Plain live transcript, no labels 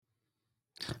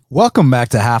Welcome back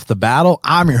to Half the Battle.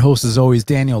 I'm your host, as always,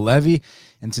 Daniel Levy,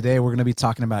 and today we're going to be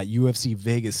talking about UFC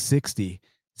Vegas 60,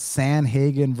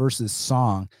 Sandhagen versus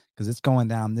Song, because it's going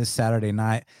down this Saturday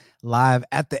night live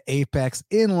at the Apex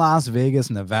in Las Vegas,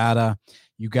 Nevada.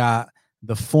 You got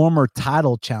the former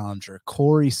title challenger,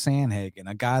 Corey Sandhagen,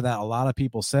 a guy that a lot of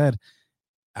people said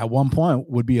at one point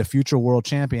would be a future world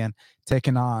champion,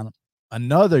 taking on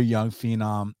another young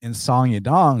phenom in Song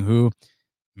Yadong, who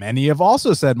many have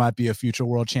also said might be a future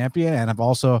world champion, and have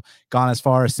also gone as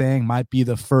far as saying might be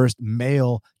the first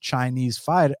male Chinese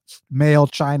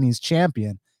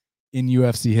champion in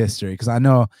UFC history. Because I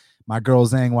know my girl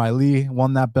Zhang Weili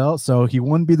won that belt, so he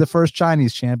wouldn't be the first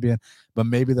Chinese champion, but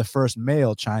maybe the first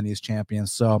male Chinese champion.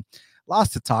 So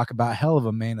lots to talk about. Hell of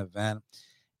a main event.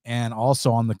 And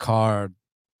also on the card,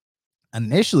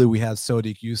 initially we had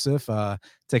Sodiq Yusuff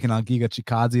taking on Giga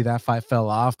Chikadze. That fight fell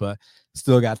off, but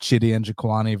still got Chidi and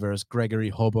Jaquani versus Gregory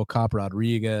Hobocop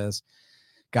Rodriguez.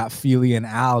 Got Fili and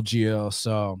Algio.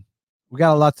 So we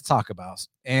got a lot to talk about.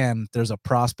 And there's a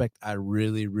prospect I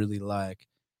really, really like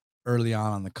early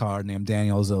on the card named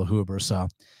Daniel Zellhuber. So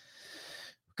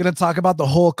we're going to talk about the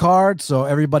whole card. So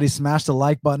everybody smash the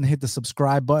like button, hit the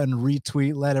subscribe button,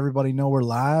 retweet, let everybody know we're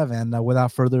live. And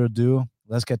without further ado,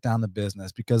 let's get down to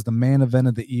business, because the main event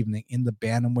of the evening in the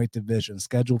bantamweight division,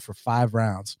 scheduled for 5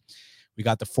 rounds, we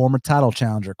got the former title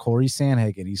challenger, Corey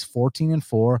Sandhagen. He's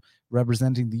 14-4,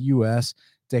 representing the U.S.,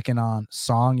 taking on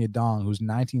Song Yadong, who's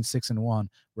 19-6-1,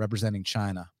 representing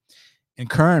China. And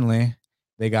currently,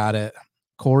 they got it,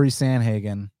 Corey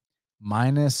Sandhagen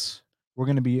minus, we're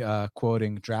going to be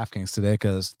quoting DraftKings today,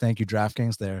 because thank you,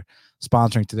 DraftKings. They're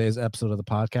sponsoring today's episode of the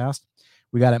podcast.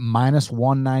 We got it minus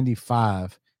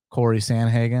 195, Corey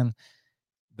Sandhagen.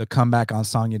 The comeback on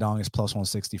Song Yadong is plus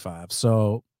 165.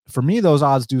 So for me, those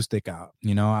odds do stick out.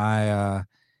 You know, I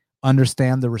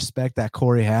understand the respect that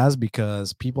Corey has,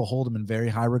 because people hold him in very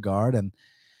high regard. And,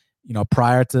 you know,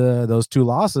 prior to those 2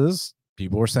 losses,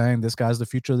 people were saying this guy's the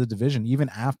future of the division. Even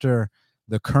after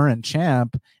the current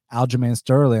champ, Aljamain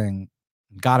Sterling,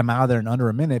 got him out of there in under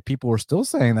a minute, people were still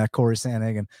saying that Corey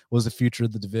Sandhagen was the future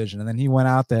of the division. And then he went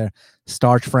out there,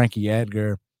 starched Frankie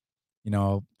Edgar, you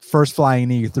know, first flying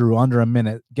knee through under a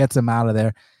minute, gets him out of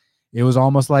there. It was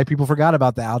almost like people forgot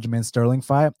about the Aljamain Sterling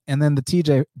fight. And then the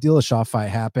TJ Dillashaw fight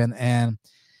happened. And,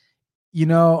 you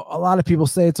know, a lot of people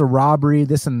say it's a robbery,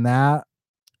 this and that.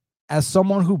 As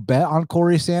someone who bet on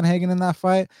Corey Sandhagen in that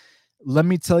fight, let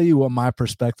me tell you what my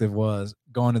perspective was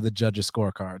going to the judges'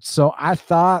 scorecard. So I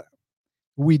thought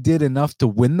we did enough to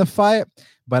win the fight,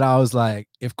 but I was like,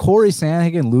 if Corey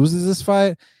Sandhagen loses this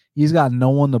fight, he's got no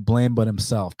one to blame but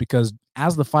himself. Because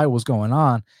as the fight was going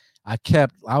on, I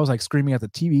was like screaming at the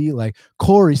TV, like,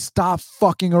 Corey, stop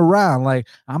fucking around. Like,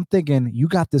 I'm thinking, you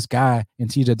got this guy in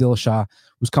TJ Dillashaw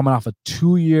who's coming off a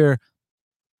 2-year,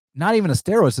 not even a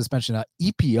steroid suspension, a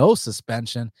EPO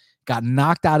suspension, got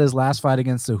knocked out his last fight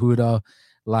against Cejudo.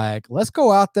 Like, let's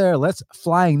go out there, let's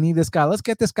flying knee this guy, let's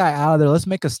get this guy out of there, let's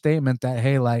make a statement that,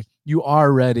 hey, like, you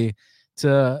are ready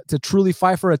to truly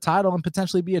fight for a title and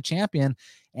potentially be a champion.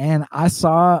 And I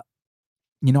saw,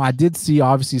 you know, I did see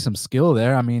obviously some skill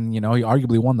there. I mean, you know, he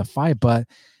arguably won the fight, but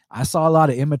I saw a lot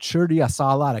of immaturity. I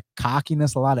saw a lot of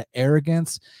cockiness, a lot of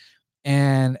arrogance.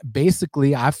 And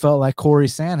basically, I felt like Corey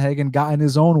Sandhagen got in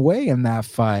his own way in that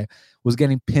fight, was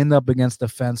getting pinned up against the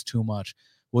fence too much,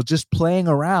 was just playing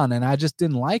around. And I just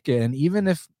didn't like it. And even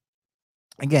if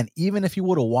he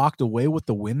would have walked away with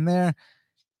the win there,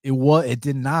 it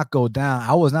did not go down.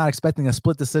 I was not expecting a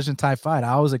split decision type fight.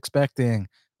 I was expecting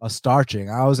a starching.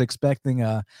 I was expecting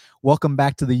a welcome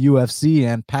back to the UFC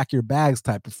and pack your bags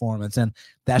type performance. And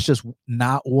that's just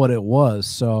not what it was.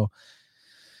 So,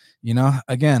 you know,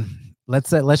 again,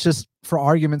 let's just, for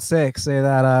argument's sake, say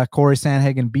that Corey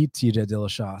Sandhagen beat TJ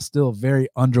Dillashaw. Still very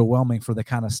underwhelming for the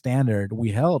kind of standard we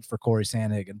held for Corey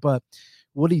Sandhagen. But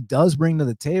what he does bring to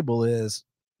the table is,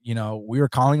 you know, we were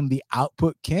calling him the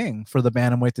output king for the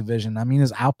bantamweight division. I mean,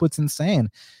 his output's insane.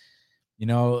 You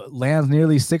know, lands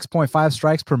nearly 6.5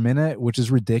 strikes per minute, which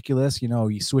is ridiculous. You know,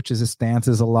 he switches his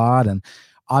stances a lot. And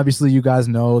obviously, you guys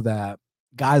know that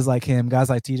guys like him,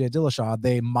 guys like TJ Dillashaw,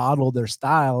 they modeled their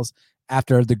styles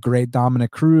after the great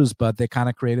Dominic Cruz, but they kind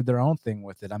of created their own thing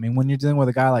with it. I mean, when you're dealing with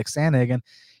a guy like Sandhagen,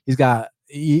 he's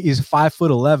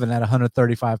 5'11" at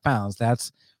 135 pounds.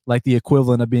 That's like the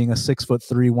equivalent of being a 6'3",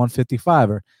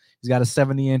 155er. He's got a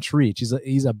 70-inch reach.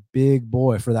 He's a big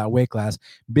boy for that weight class,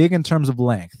 big in terms of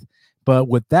length. But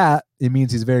with that, it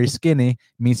means he's very skinny. It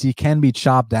means he can be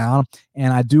chopped down.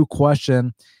 And I do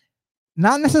question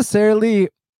not necessarily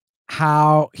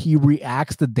how he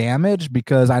reacts to damage,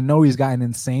 because I know he's got an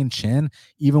insane chin,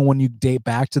 even when you date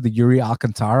back to the Yuri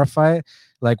Alcantara fight,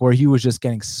 like where he was just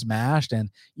getting smashed. And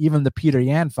even the Peter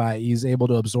Yan fight, he's able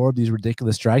to absorb these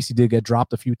ridiculous strikes. He did get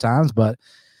dropped a few times, but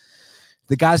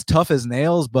the guy's tough as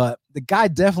nails, but the guy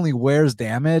definitely wears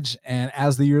damage. And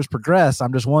as the years progress,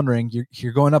 I'm just wondering,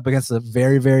 you're going up against a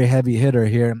very, very heavy hitter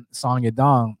here, Song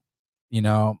Yadong. You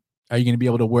know, are you going to be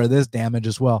able to wear this damage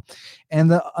as well?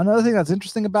 And another thing that's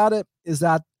interesting about it is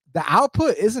that the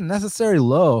output isn't necessarily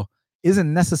low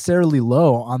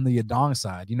on the Yadong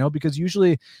side, you know, because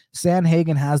usually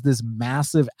Sandhagen has this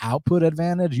massive output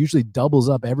advantage, usually doubles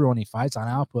up everyone he fights on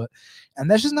output.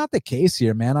 And that's just not the case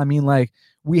here, man. I mean, like,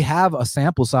 we have a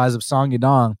sample size of Song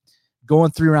Yadong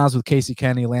going 3 rounds with Casey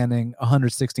Kenny landing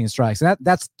 116 strikes. And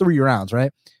that's 3 rounds,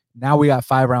 right? Now we got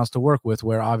 5 rounds to work with,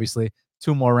 where obviously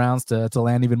 2 more rounds to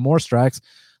land even more strikes.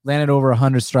 Landed over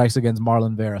 100 strikes against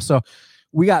Marlon Vera. So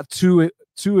we got two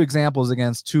examples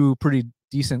against 2 pretty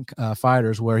decent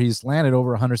fighters where he's landed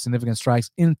over 100 significant strikes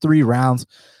in 3 rounds.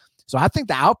 So I think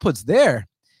the output's there.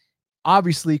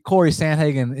 Obviously, Corey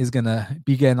Sandhagen is going to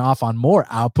be getting off on more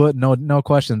output, no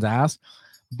questions asked.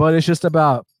 But it's just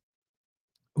about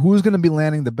who's going to be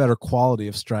landing the better quality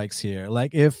of strikes here.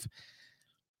 Like, if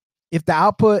the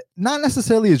output not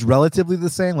necessarily is relatively the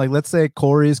same, like let's say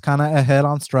Corey's kind of ahead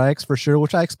on strikes for sure,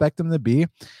 which I expect him to be,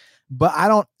 but I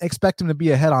don't expect him to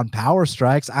be ahead on power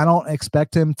strikes. I don't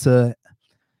expect him to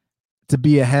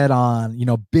be ahead on, you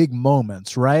know, big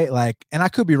moments, right? Like, and I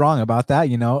could be wrong about that.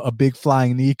 You know, a big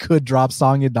flying knee could drop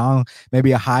Song Yadong,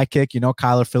 maybe a high kick. You know,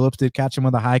 Kyler Phillips did catch him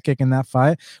with a high kick in that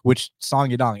fight, which Song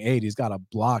Yadong ate. He's got a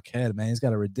block head, man. He's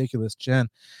got a ridiculous chin.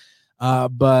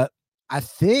 But I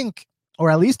think,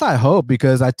 or at least I hope,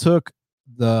 because I took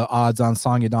the odds on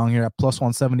Song Yadong here at plus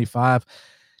 175.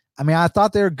 I mean, I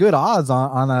thought they were good odds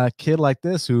on a kid like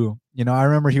this who, you know, I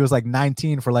remember he was like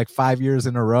 19 for like 5 years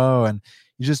in a row, and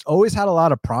he just always had a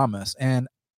lot of promise. And,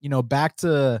 you know, back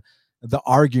to the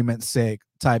argument's sake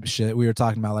type shit we were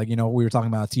talking about, like, you know, we were talking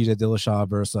about TJ Dillashaw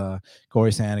versus Corey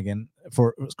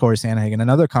Sandhagen.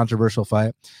 Another controversial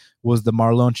fight was the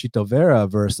Marlon Chito Vera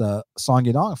versus Song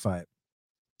Yadong fight.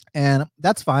 And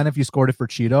that's fine if you scored it for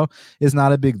Chito. It's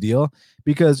not a big deal,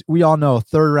 because we all know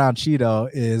 3rd round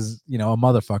Chito is, you know, a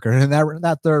motherfucker. And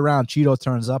that 3rd round, Chito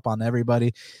turns up on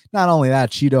everybody. Not only that,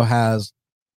 Chito has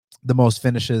the most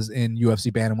finishes in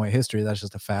UFC bantamweight history. That's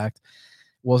just a fact.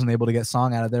 Wasn't able to get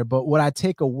Song out of there. But what I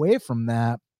take away from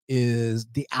that is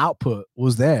the output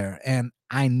was there. And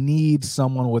I need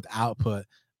someone with output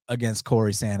against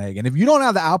Corey Sandhagen. If you don't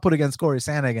have the output against Corey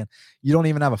Sandhagen, you don't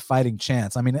even have a fighting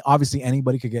chance. I mean, obviously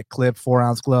anybody could get clipped,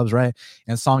 4-ounce gloves, right?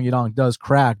 And Song Yadong does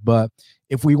crack. But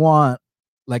if we want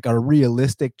like a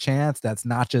realistic chance that's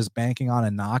not just banking on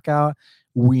a knockout,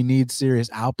 we need serious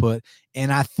output.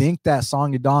 And I think that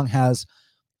Song Yadong has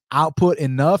output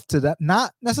enough to that,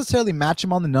 not necessarily match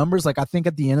him on the numbers. Like, I think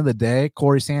at the end of the day,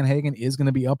 Corey Sandhagen is going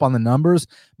to be up on the numbers,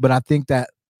 but I think that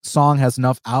Song has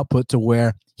enough output to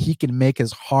where he can make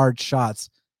his hard shots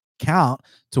count,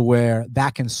 to where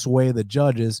that can sway the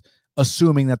judges,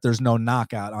 assuming that there's no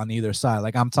knockout on either side.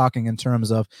 Like, I'm talking in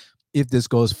terms of, if this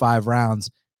goes 5 rounds,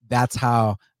 that's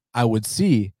how I would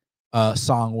see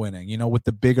Song winning, you know, with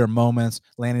the bigger moments,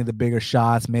 landing the bigger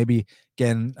shots, maybe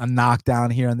getting a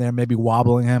knockdown here and there, maybe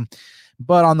wobbling him.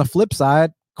 But on the flip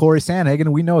side, Corey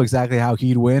Sandhagen, we know exactly how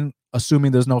he'd win,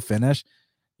 assuming there's no finish.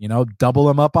 You know, double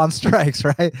him up on strikes,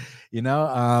 right? You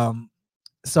know,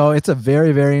 so it's a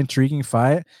very, very intriguing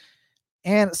fight.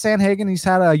 And Sandhagen, he's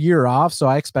had a year off, so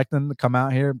I expect him to come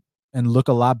out here and look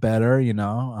a lot better. You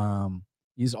know,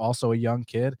 he's also a young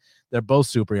kid. They're both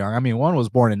super young. I mean, one was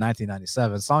born in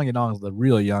 1997. Song Yadong is the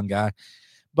real young guy.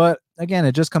 But again,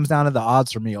 it just comes down to the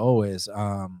odds for me always.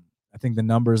 I think the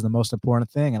number is the most important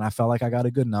thing, and I felt like I got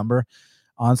a good number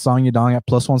on Song Yadong at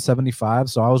plus 175.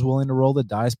 So I was willing to roll the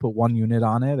dice, put 1 unit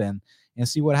on it, and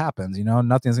see what happens. You know,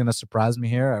 nothing's going to surprise me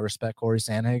here. I respect Corey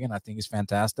Sandhagen. I think he's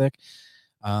fantastic.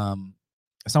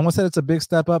 Someone said it's a big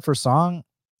step up for Song.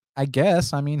 I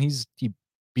guess. I mean, he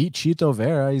beat Chito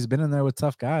Vera. He's been in there with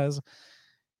tough guys.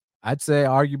 I'd say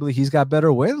arguably he's got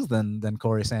better wins than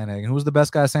Corey Sandhagen. Who's the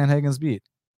best guy Sandhagen's beat?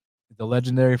 The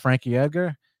legendary Frankie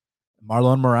Edgar,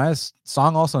 Marlon Moraes.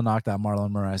 Song also knocked out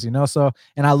Marlon Moraes, you know. So,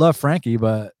 and I love Frankie,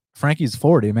 but Frankie's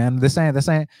 40, man. This ain't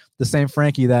the same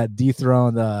Frankie that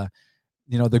dethroned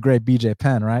you know, the great BJ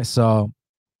Penn, right? So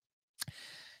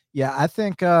yeah, I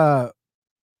think I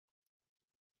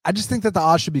just think that the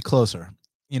odds should be closer,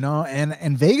 you know,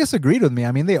 and Vegas agreed with me.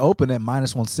 I mean, they opened at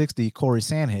minus 160 Corey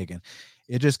Sandhagen.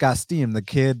 It just got steamed. The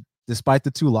kid despite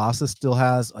the 2 losses, still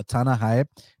has a ton of hype.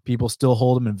 People still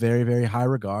hold him in very, very high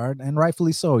regard, and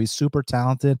rightfully so. He's super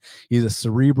talented. He's a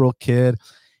cerebral kid.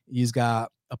 He's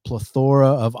got a plethora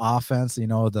of offense.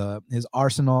 His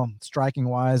arsenal, striking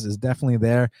wise, is definitely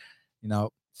there.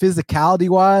 Physicality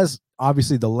wise,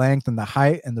 obviously the length and the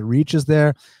height and the reach is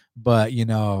there, but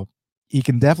he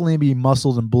can definitely be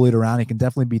muscled and bullied around. He can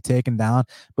definitely be taken down,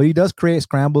 but he does create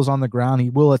scrambles on the ground. He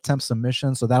will attempt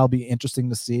submission, so that'll be interesting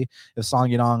to see. If Song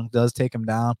Yadong does take him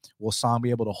down, will Song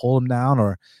be able to hold him down,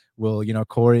 or will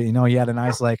Corey? He had a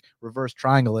nice reverse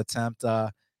triangle attempt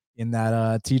in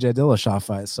that TJ Dillashaw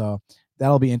fight, so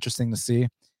that'll be interesting to see.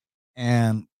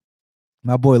 And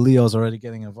my boy Leo's already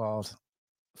getting involved.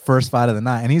 First fight of the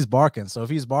night, and he's barking. So if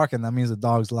he's barking, that means the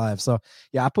dog's live. So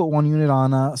yeah, I put 1 unit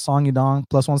on Song Yadong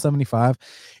plus 175.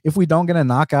 If we don't get a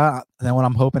knockout, then what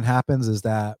I'm hoping happens is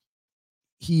that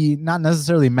he not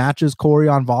necessarily matches Corey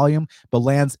on volume, but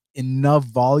lands enough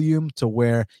volume to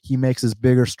where he makes his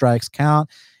bigger strikes count.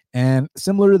 And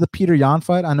similar to the Peter Yan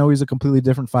fight, I know he's a completely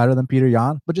different fighter than Peter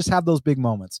Yan, but just have those big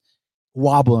moments,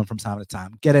 wobble him from time to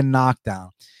time, get a knockdown,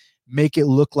 make it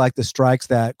look like the strikes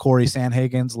that Corey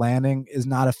Sandhagen's landing is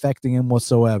not affecting him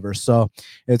whatsoever. So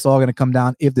it's all going to come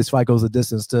down, if this fight goes the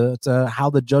distance, to how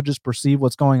the judges perceive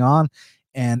what's going on.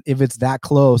 And if it's that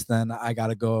close, then I got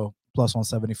to go plus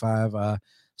 175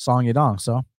 Song Yadong.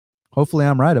 So hopefully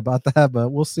I'm right about that, but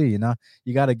we'll see.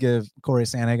 You got to give Corey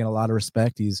Sandhagen a lot of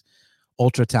respect. He's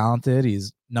ultra talented.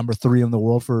 He's number 3 in the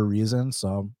world for a reason.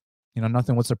 So,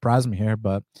 nothing would surprise me here,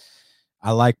 but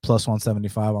I like plus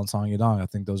 175 on Song Yadong. I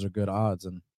think those are good odds.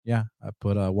 And yeah, I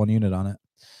put 1 unit on it.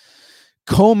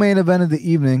 Co-main event of the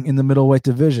evening in the middleweight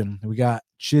division. We got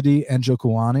Chidi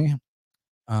Njokuani.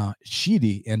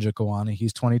 Chidi Njokuani.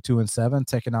 He's 22-7,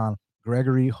 taking on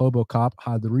Gregory Hobocop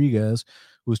Rodriguez,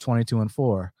 who's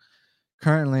 22-4.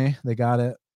 Currently, they got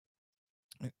it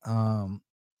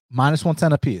minus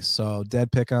 110 apiece. So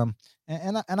dead pick 'em.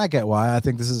 And I get why. I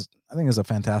think it's a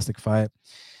fantastic fight.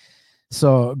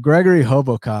 So Gregory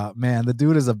Hobocop, man, the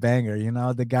dude is a banger.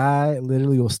 The guy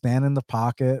literally will stand in the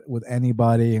pocket with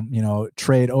anybody,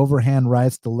 trade overhand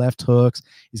rights to left hooks.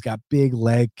 He's got big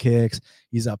leg kicks.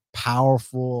 He's a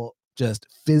powerful, just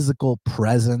physical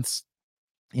presence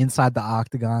inside the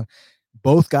octagon.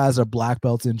 Both guys are black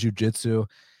belts in jiu-jitsu.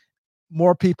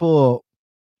 More people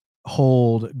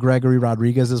hold Gregory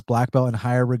Rodriguez's black belt in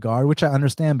higher regard, which I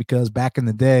understand, because back in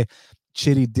the day,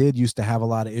 Chidi did used to have a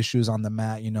lot of issues on the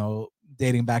mat,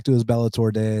 dating back to his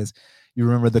Bellator days. You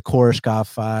remember the Koreshkov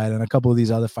fight and a couple of these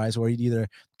other fights where he'd either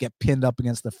get pinned up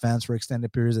against the fence for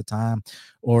extended periods of time,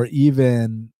 or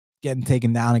even getting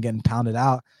taken down and getting pounded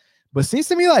out. But it seems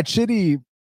to me like Chidi,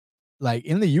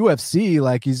 in the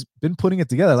UFC, he's been putting it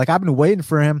together. I've been waiting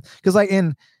for him, because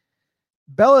in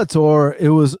Bellator, it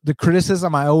was the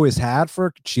criticism I always had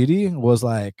for Chidi was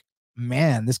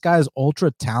man, this guy's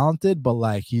ultra talented,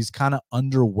 but he's kind of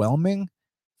underwhelming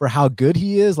for how good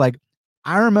he is.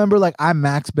 I remember I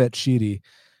max bet Chidi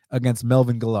against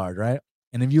Melvin Gillard, right?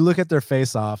 And if you look at their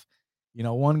face off,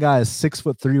 one guy is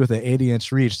 6'3" with an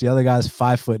 80-inch reach. The other guy is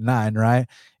 5'9", right?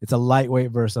 It's a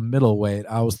lightweight versus a middleweight.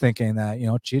 I was thinking that,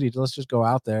 Chidi, let's just go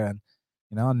out there and,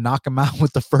 knock him out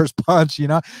with the first punch,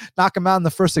 knock him out in the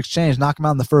first exchange, knock him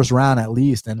out in the first round at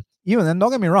least. And even then,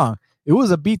 don't get me wrong, it was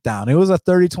a beatdown. It was a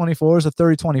 30-24, it was a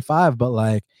 30-25,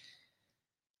 but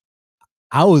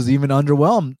I was even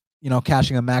underwhelmed,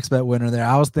 cashing a max bet winner there.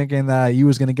 I was thinking that he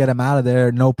was going to get him out of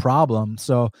there, no problem.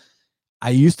 So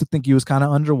I used to think he was kind of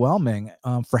underwhelming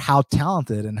for how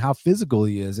talented and how physical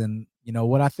he is. And,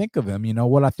 what I think of him,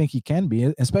 what I think he can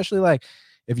be, especially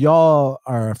if y'all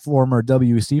are former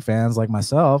WEC fans like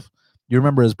myself, you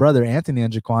remember his brother, Anthony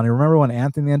Njokuani. Remember when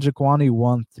Anthony Njokuani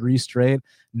won 3 straight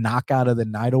knockout of the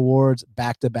night awards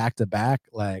back to back to back?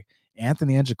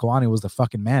 Anthony Njokuani was the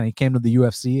fucking man. He came to the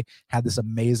UFC, had this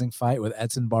amazing fight with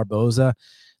Edson Barboza,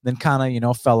 then kind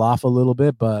of, fell off a little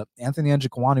bit. But Anthony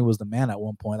Njokuani was the man at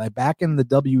one point. Back in the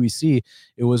WEC,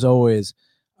 it was always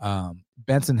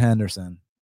Benson Henderson,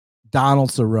 Donald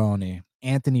Cerrone,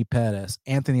 Anthony Pettis,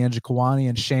 Anthony Njokuani,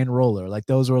 and Shane Roller.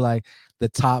 Those were the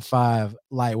top 5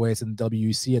 lightweights in the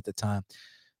WEC at the time.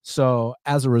 So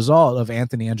as a result of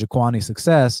Anthony Njokuani's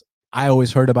success, I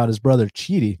always heard about his brother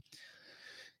Chidi.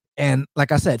 And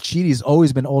like I said, Chidi's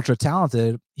always been ultra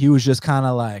talented. He was just kind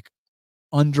of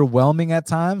underwhelming at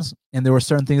times, and there were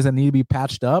certain things that need to be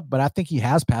patched up, but I think he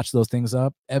has patched those things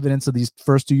up. Evidence of these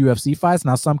first 2 UFC fights.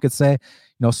 Now, some could say,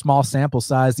 small sample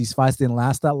size, these fights didn't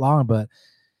last that long, but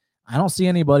I don't see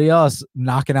anybody else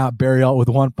knocking out Barriault with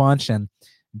 1 punch. And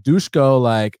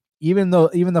Dushko, even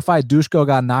the fight Dushko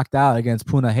got knocked out against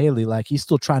Puna Haley, he's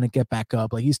still trying to get back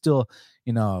up. He's still,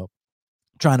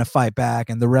 trying to fight back,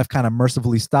 and the ref kind of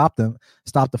mercifully stopped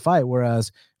the fight.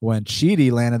 Whereas when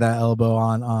Chidi landed that elbow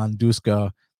on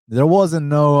Dusko, there wasn't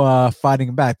no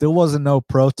fighting back. There wasn't no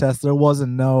protest. There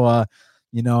wasn't no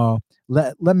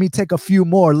let me take a few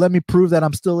more. Let me prove that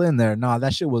I'm still in there. Nah,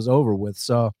 that shit was over with.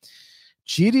 So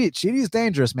Chidi's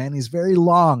dangerous, man. He's very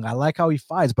long. I like how he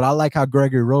fights, but I like how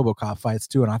Gregory Robocop fights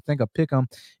too. And I think a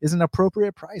pick'em is an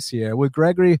appropriate price here. With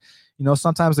Gregory,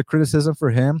 sometimes the criticism for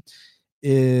him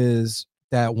is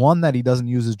that one, that he doesn't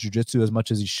use his jiu-jitsu as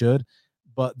much as he should.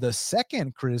 But the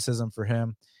second criticism for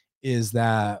him is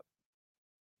that,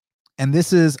 and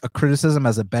this is a criticism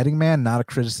as a betting man, not a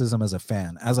criticism as a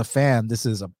fan. As a fan, this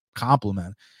is a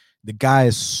compliment. The guy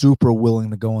is super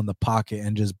willing to go in the pocket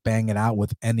and just bang it out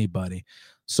with anybody.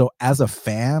 So as a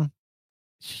fan,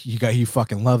 you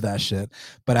fucking love that shit.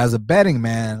 But as a betting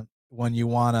man, when you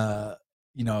want to,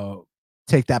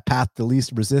 take that path to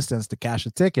least resistance to cash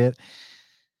a ticket,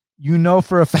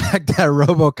 for a fact that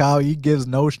RoboCop, he gives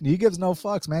no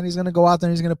fucks, man. He's gonna go out there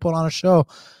and he's gonna put on a show,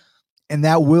 and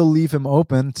that will leave him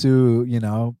open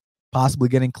to possibly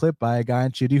getting clipped by a guy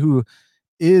in Chidi who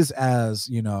is as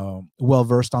well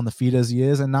versed on the feet as he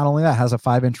is, and not only that, has a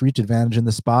 5-inch reach advantage in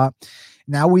the spot.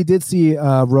 Now, we did see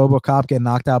RoboCop get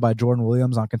knocked out by Jordan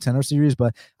Williams on Contender Series,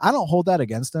 but I don't hold that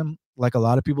against him like a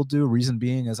lot of people do. Reason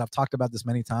being is, I've talked about this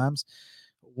many times.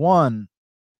 One,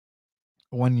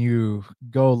 when you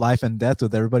go life and death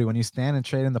with everybody, when you stand and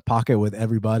trade in the pocket with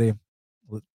everybody,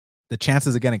 the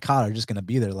chances of getting caught are just going to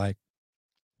be there. Like,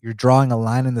 you're drawing a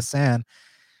line in the sand.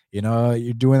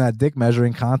 You're doing that dick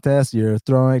measuring contest. You're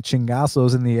throwing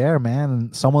chingazos in the air, man,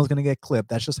 and someone's going to get clipped.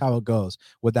 That's just how it goes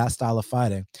with that style of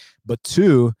fighting. But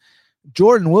two,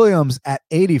 Jordan Williams at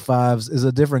 85s is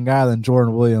a different guy than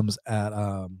Jordan Williams at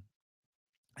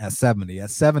 70.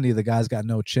 At 70, the guy's got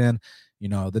no chin.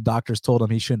 The doctors told him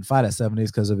he shouldn't fight at 70s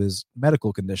because of his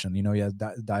medical condition. He has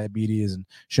diabetes and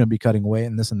shouldn't be cutting weight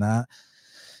and this and that.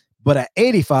 But at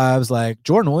 85s, like,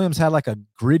 Jordan Williams had like a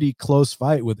gritty, close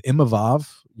fight with Imavov.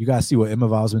 You guys see what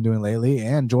Imavov's been doing lately.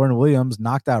 And Jordan Williams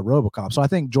knocked out RoboCop. So I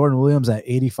think Jordan Williams at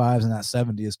 85s and at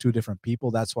 70 is two different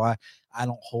people. That's why I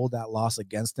don't hold that loss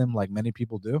against him like many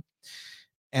people do.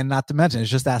 And not to mention, it's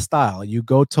just that style. You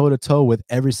go toe-to-toe with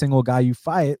every single guy you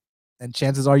fight, and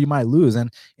chances are you might lose.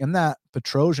 And in that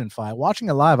Petrosian fight, watching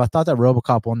it live, I thought that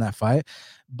RoboCop won that fight.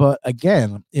 But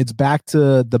again, it's back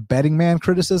to the betting man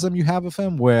criticism you have of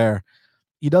him, where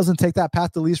he doesn't take that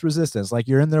path to least resistance. Like,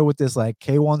 you're in there with this like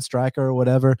K1 striker or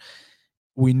whatever.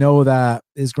 We know that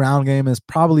his ground game is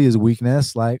probably his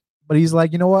weakness. Like, but he's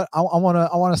like, you know what? I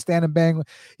want to stand and bang.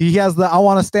 He has the I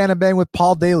want to stand and bang with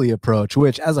Paul Daly approach,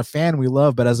 which as a fan we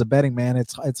love, but as a betting man,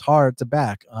 it's hard to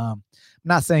back. I'm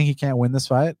not saying he can't win this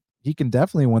fight. He can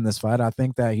definitely win this fight. I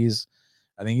think he's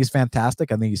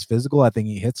fantastic. I think he's physical. I think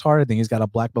he hits hard. I think he's got a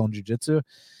black belt in jiu-jitsu.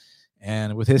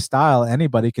 And with his style,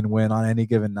 anybody can win on any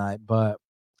given night. But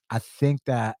I think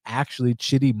that actually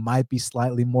Chidi might be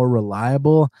slightly more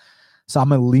reliable. So I'm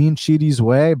going to lean Chidi's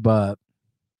way, but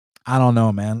I don't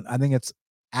know, man. I think it's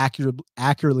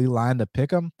accurately lined to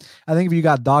pick him. I think if you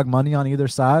got dog money on either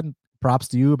side, props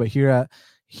to you. But here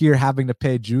having to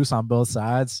pay juice on both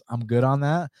sides, I'm good on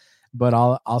that. But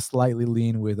I'll slightly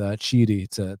lean with Chidi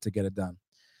to get it done.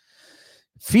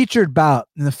 Featured bout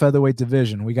in the featherweight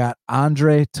division, we got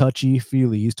Andre Touchy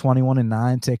Fili. He's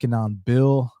 21-9, taking on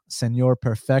Bill Senor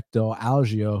Perfecto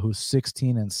Algeo, who's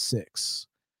 16-6.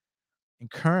 And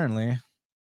currently,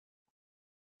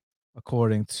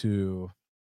 according to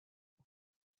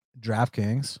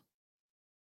DraftKings,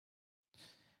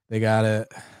 they got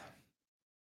it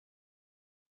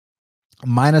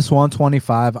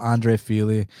 -125 Andre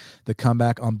Fili. The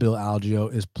comeback on Bill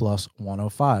Algeo is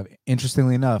 +105.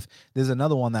 Interestingly enough, there's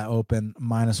another one that opened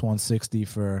 -160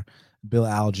 for Bill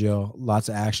Algeo. Lots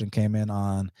of action came in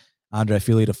on Andre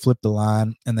Fili to flip the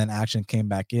line, and then action came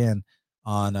back in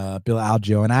on Bill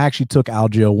Algeo. And I actually took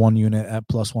Algeo 1 unit at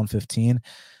 +115,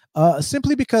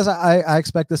 simply because I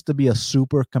expect this to be a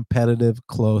super competitive,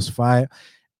 close fight.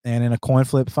 And in a coin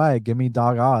flip fight, give me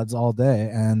dog odds all day.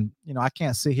 And, I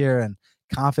can't sit here and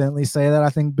confidently say that I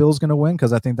think Bill's going to win,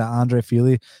 because I think that Andre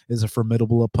Fili is a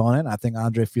formidable opponent. I think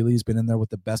Andre Fili's been in there with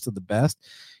the best of the best.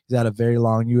 He's had a very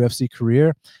long UFC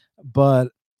career. But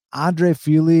Andre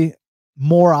Fili,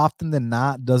 more often than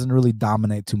not, doesn't really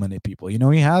dominate too many people. He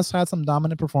has had some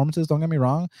dominant performances, don't get me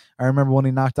wrong. I remember when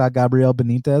he knocked out Gabriel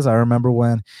Benitez. I remember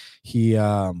when he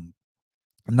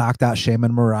knocked out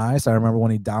Shaman Moraes. I remember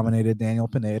when he dominated Daniel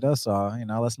Pineda. So,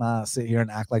 let's not sit here and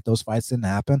act like those fights didn't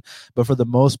happen. But for the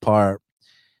most part,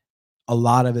 a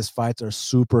lot of his fights are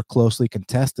super closely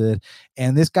contested.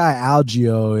 And this guy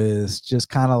Algeo is just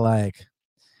kind of like,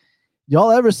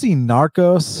 y'all ever seen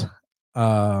Narcos?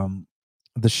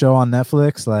 the show on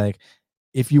Netflix, like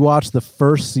if you watch the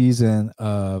first season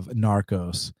of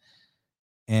Narcos,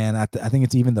 and I think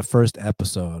it's even the first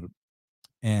episode,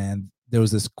 and there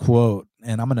was this quote,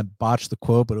 and I'm gonna botch the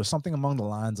quote, but it was something along the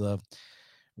lines of,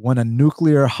 "When a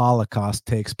nuclear holocaust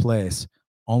takes place,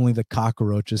 only the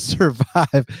cockroaches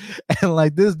survive." And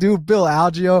like this dude, Bill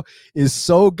Algeo, is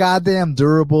so goddamn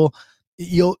durable.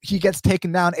 He gets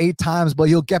taken down 8 times, but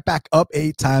he'll get back up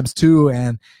 8 times too,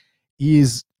 and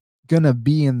he's gonna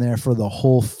be in there for the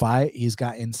whole fight. He's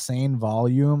got insane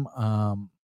volume.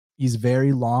 He's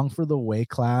very long for the weight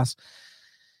class.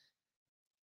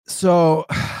 So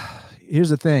here's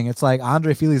the thing. It's like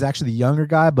Andre Fili is actually the younger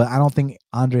guy, but I don't think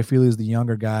Andre Fili is the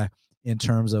younger guy in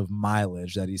terms of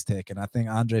mileage that he's taken. I think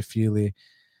Andre Fili,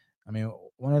 I mean,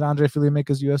 when did Andre Fili make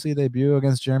his UFC debut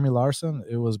against Jeremy Larson?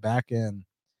 It was back in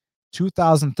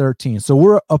 2013. So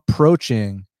we're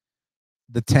approaching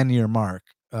the 10-year mark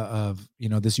of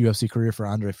this UFC career for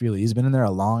Andre Fili. He's been in there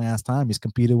a long ass time. He's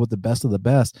competed with the best of the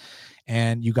best,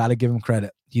 and you got to give him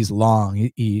credit. He's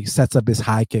long. He sets up his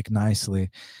high kick nicely.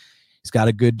 He's got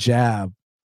a good jab.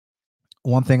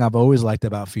 One thing I've always liked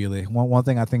about Fili, one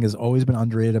thing I think has always been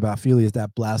underrated about Fili is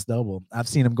that blast double. I've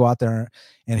seen him go out there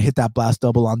and hit that blast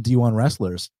double on D1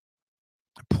 wrestlers.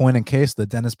 Point in case, the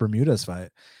Dennis Bermudez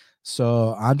fight.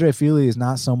 So Andre Fili is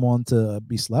not someone to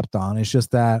be slept on. It's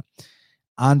just that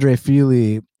Andre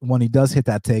Fili, when he does hit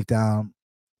that takedown,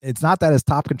 it's not that his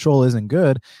top control isn't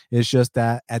good. It's just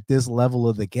that at this level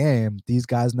of the game, these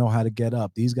guys know how to get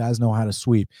up. These guys know how to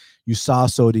sweep. You saw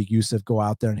Sodiq Yusuff go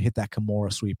out there and hit that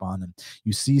Kimura sweep on him.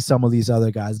 You see some of these other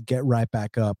guys get right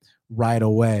back up right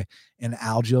away. And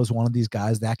Algeo is one of these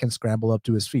guys that can scramble up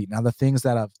to his feet. Now, the things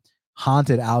that have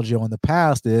haunted Algeo in the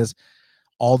past is,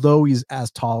 although he's as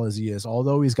tall as he is,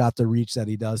 although he's got the reach that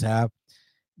he does have,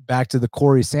 back to the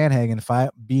Corey Sandhagen fight,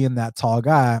 being that tall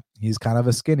guy, he's kind of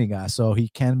a skinny guy. So he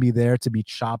can be there to be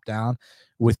chopped down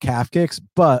with calf kicks.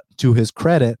 But to his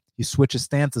credit, he switches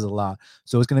stances a lot.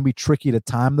 So it's going to be tricky to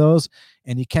time those,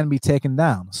 and he can be taken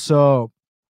down. So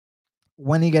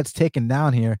when he gets taken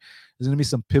down here, there's going to be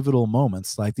some pivotal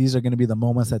moments. Like these are going to be the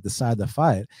moments that decide the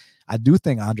fight. I do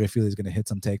think Andre Fili is going to hit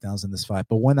some takedowns in this fight.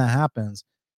 But when that happens,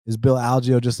 is Bill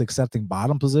Algeo just accepting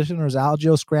bottom position, or is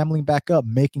Algeo scrambling back up,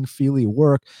 making Fili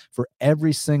work for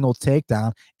every single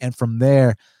takedown, and from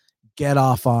there get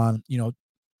off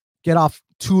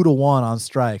 2-1 on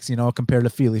strikes, compared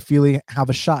to Fili. Fili have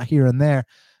a shot here and there,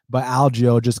 but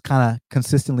Algeo just kind of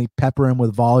consistently pepper him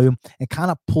with volume and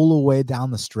kind of pull away down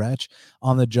the stretch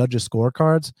on the judges'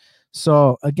 scorecards.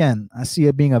 So again, I see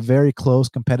it being a very close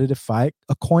competitive fight,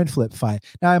 a coin flip fight.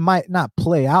 Now, it might not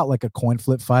play out like a coin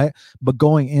flip fight, but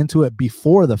going into it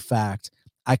before the fact,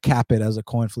 I cap it as a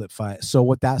coin flip fight. So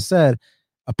with that said,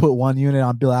 I put one unit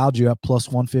on Bill Algeo at plus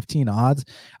 115 odds.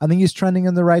 I think he's trending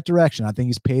in the right direction. I think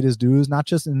he's paid his dues, not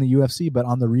just in the UFC, but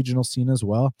on the regional scene as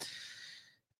well.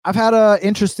 I've had an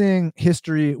interesting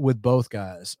history with both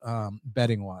guys,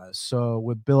 betting wise. So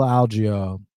with Bill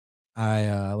Algeo,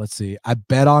 let's see. I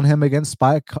bet on him against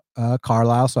Spike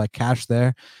Carlisle, so I cashed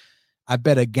there. I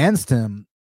bet against him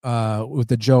with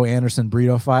the Joe Anderson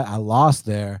Brito fight. I lost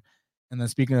there. And then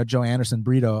speaking of Joe Anderson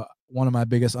Brito, one of my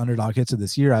biggest underdog hits of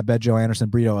this year, I bet Joe Anderson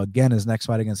Brito again his next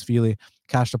fight against Fili,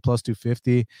 cashed a plus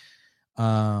 250.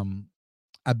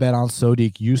 I bet on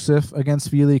Sodiq Yusuff against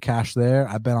Fili, cashed there.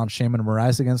 I bet on Shaman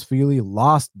Moraes against Fili,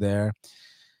 lost there.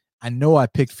 I know I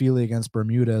picked Fili against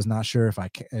Bermudez. Not sure if I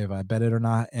bet it or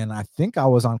not. And I think I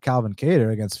was on Calvin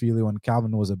Kattar against Fili when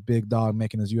Calvin was a big dog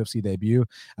making his UFC debut.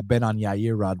 I bet on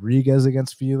Yair Rodriguez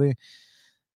against Fili.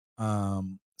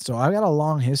 So I got a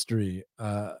long history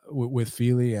with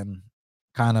Fili and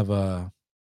kind of a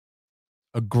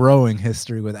growing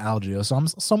history with Algeo. So I'm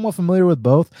somewhat familiar with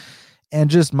both. And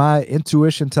just my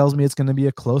intuition tells me it's going to be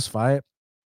a close fight.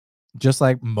 Just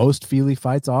like most Fili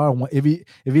fights are. If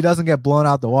he doesn't get blown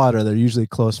out the water, they're usually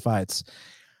close fights.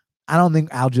 I don't think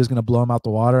Algeo is going to blow him out the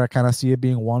water. I kind of see it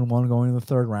being 1-1 going to the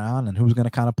third round, and who's going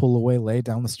to kind of pull away late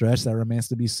down the stretch, that remains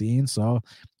to be seen. So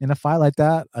in a fight like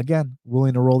that, again,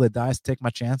 willing to roll the dice, take my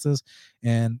chances,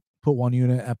 and put one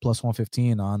unit at plus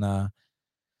 115 on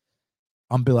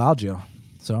Bill Algeo.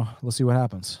 So let's see what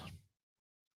happens.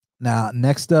 Now,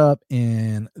 next up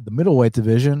in the middleweight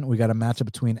division, we got a matchup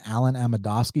between Alan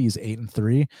Amedovski. He's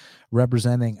 8-3,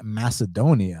 representing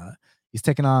Macedonia. He's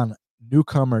taking on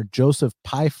newcomer Joseph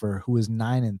Pyfer, who is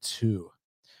 9-2,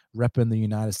 repping the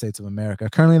United States of America.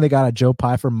 Currently, they got a Joe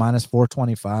Pyfer minus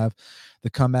 425.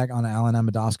 The comeback on Alan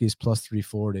Amedovski is plus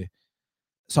 340.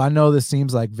 So I know this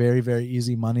seems like very, very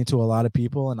easy money to a lot of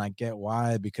people, and I get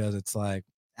why, because it's like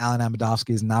Alan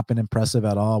Amedovski has not been impressive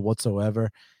at all whatsoever.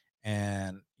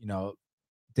 And,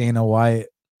 Dana White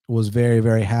was very,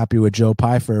 very happy with Joe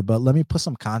Pyfer. But let me put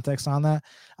some context on that.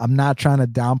 I'm not trying to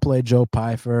downplay Joe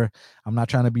Pyfer. I'm not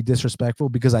trying to be disrespectful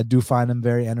because I do find him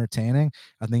very entertaining.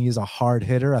 I think he's a hard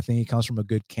hitter. I think he comes from a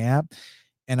good camp,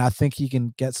 and I think he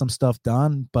can get some stuff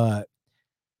done. But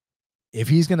if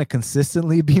he's going to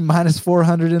consistently be minus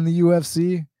 400 in the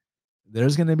UFC,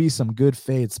 there's going to be some good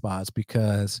fade spots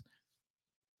because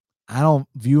I don't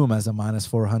view him as a minus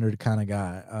 400 kind of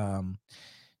guy.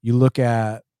 You look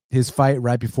at his fight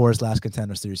right before his last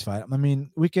Contender Series fight. I mean,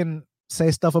 we can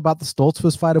say stuff about the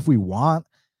Stoltzfus fight if we want,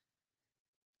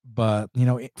 but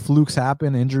flukes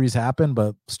happen, injuries happen.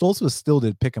 But Stoltzfus still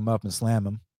did pick him up and slam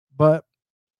him, but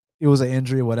it was an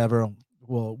injury, whatever.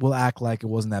 We'll act like it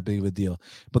wasn't that big of a deal.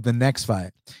 But the next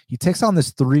fight, he takes on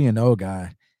this 3-0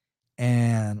 guy,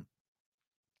 and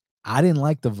I didn't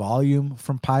like the volume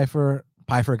from Pyfer.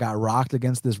 Pyfer got rocked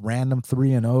against this random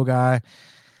 3-0 guy.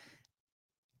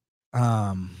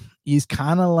 He's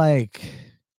kind of like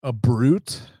a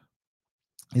brute.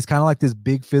 He's kind of like this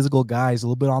big physical guy. He's a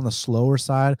little bit on the slower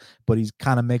side, but he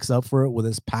kind of makes up for it with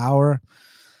his power.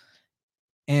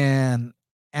 And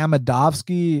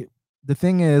Amedovski, the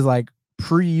thing is, like,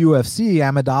 pre-UFC,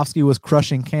 Amedovski was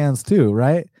crushing cans too,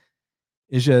 right?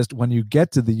 It's just when you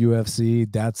get to the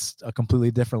UFC, that's a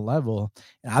completely different level.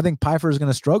 And I think Pyfer is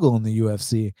going to struggle in the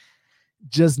UFC,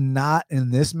 just not in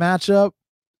this matchup.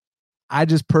 I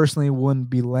just personally wouldn't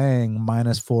be laying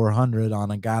minus 400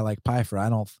 on a guy like Pyfer. I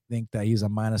don't think that he's a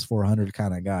minus 400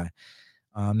 kind of guy.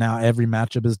 Now, every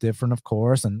matchup is different, of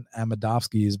course, and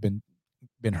Amedovski has been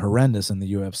horrendous in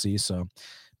the UFC, so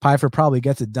Pyfer probably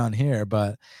gets it done here.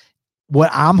 But what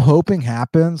I'm hoping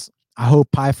happens, I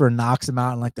hope Pyfer knocks him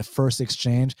out in like the first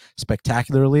exchange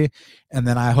spectacularly, and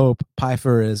then I hope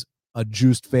Pyfer is a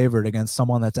juiced favorite against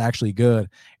someone that's actually good,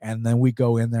 and then we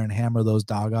go in there and hammer those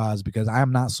dog odds, because I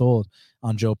am not sold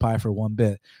on Joe Pyfer one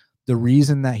bit. The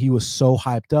reason that he was so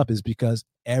hyped up is because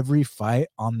every fight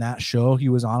on that show he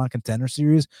was on Contender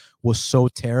Series was so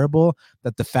terrible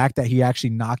that the fact that he actually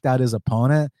knocked out his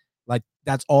opponent, like,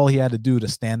 that's all he had to do to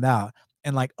stand out.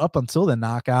 And like up until the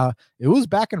knockout, it was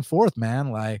back and forth,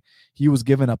 man. Like, he was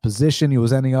given a position, he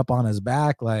was ending up on his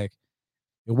back. Like,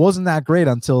 it wasn't that great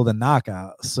until the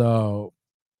knockout. So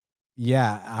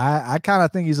yeah, I kind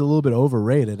of think he's a little bit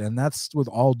overrated, and that's with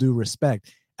all due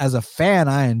respect. As a fan,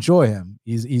 I enjoy him.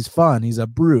 He's fun. He's a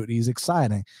brute. He's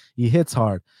exciting. He hits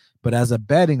hard. But as a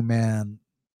betting man,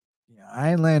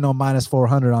 I ain't laying no minus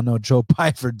 400 on no Joe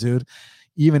Pyfer, dude,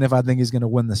 even if I think he's going to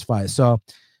win this fight. So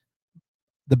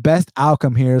the best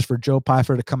outcome here is for Joe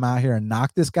Pyfer to come out here and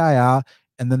knock this guy out,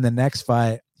 and then the next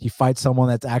fight, he fights someone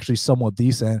that's actually somewhat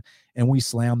decent, and we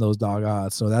slam those dog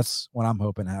odds. So that's what I'm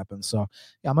hoping happens. So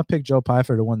yeah, I'm going to pick Joe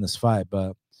Pyfer to win this fight,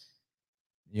 but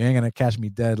you ain't going to catch me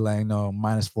dead laying no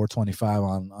minus 425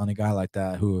 on a guy like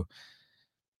that who,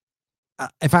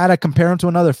 if I had to compare him to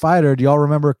another fighter, do y'all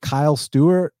remember Kyle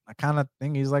Stewart? I kind of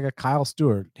think he's like a Kyle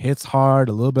Stewart. Hits hard,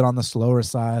 a little bit on the slower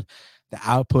side. The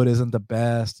output isn't the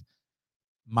best.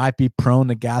 Might be prone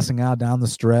to gassing out down the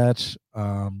stretch.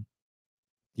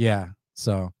 Yeah.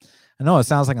 So I know it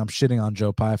sounds like I'm shitting on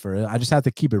Joe Pyfer. I just have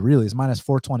to keep it real. He's minus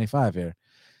 425 here.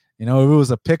 If it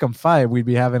was a pick 'em fight, we'd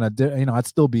be having I'd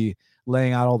still be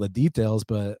laying out all the details,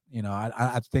 but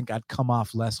I think I'd come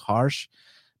off less harsh.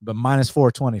 But minus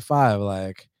 425,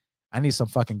 like, I need some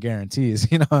fucking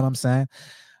guarantees. You know what I'm saying?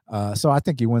 So I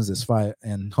think he wins this fight,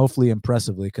 and hopefully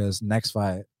impressively, because next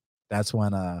fight, that's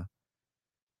when I'm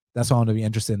going to be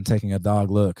interested in taking a dog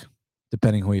look,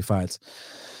 depending who he fights.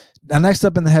 Now, next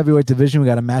up in the heavyweight division, we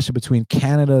got a matchup between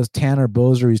Canada's Tanner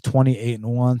Boser. He's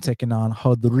 28-1, taking on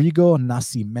Rodrigo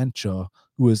Nascimento,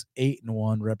 who is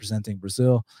 8-1, representing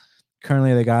Brazil.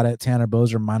 Currently, they got it. Tanner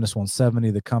Boser minus 170.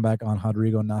 The comeback on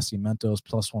Rodrigo Nascimento is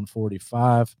plus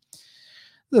 145.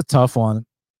 It's a tough one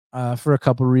for a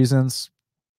couple of reasons.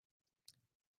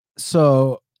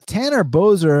 So Tanner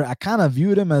Boser, I kind of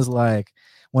viewed him as, like,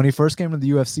 when he first came to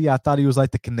the UFC, I thought he was like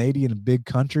the Canadian big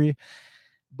country,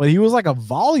 but he was like a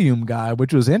volume guy,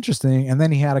 which was interesting. And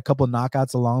then he had a couple of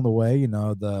knockouts along the way.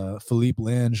 The Philippe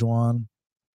Linge one.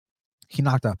 He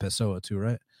knocked out Pessoa too,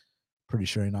 right? Pretty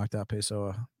sure he knocked out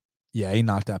Pessoa. Yeah, he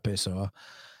knocked out Pessoa.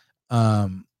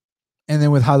 And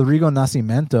then with Rodrigo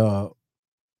Nascimento,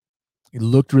 he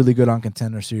looked really good on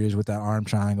Contender Series with that arm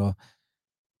triangle.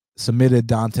 Submitted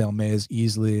Dante Almeida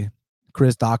easily.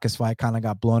 Chris Daukaus fight kind of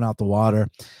got blown out the water.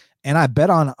 And I bet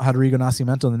on Rodrigo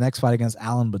Nascimento in the next fight against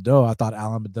Alan Baudot. I thought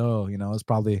Alan Baudot, is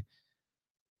probably,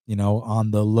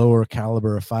 on the lower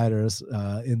caliber of fighters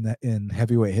in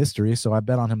heavyweight history. So I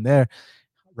bet on him there.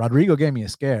 Rodrigo gave me a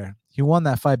scare. He won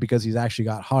that fight because he's actually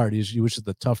got hard. He was just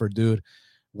the tougher dude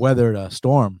weathered a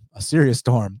storm, a serious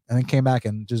storm, and then came back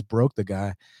and just broke the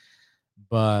guy.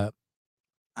 But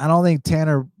I don't think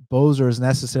Tanner Boser is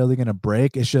necessarily going to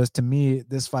break. It's just, to me,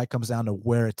 this fight comes down to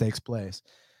where it takes place.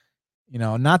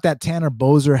 Not that Tanner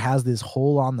Boser has this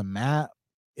hole on the mat.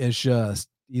 It's just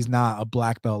he's not a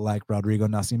black belt like Rodrigo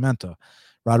Nascimento.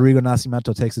 Rodrigo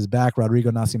Nascimento takes his back.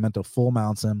 Rodrigo Nascimento full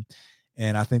mounts him.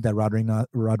 And I think that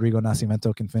Rodrigo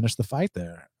Nascimento can finish the fight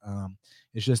there.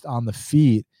 It's just on the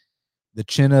feet. The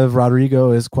chin of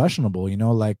Rodrigo is questionable,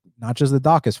 like not just the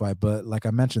Dawkins fight, but like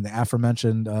I mentioned, the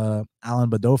aforementioned Alan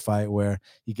Badeau fight where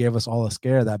he gave us all a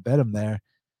scare that bet him there.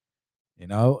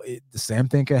 The same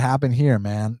thing could happen here,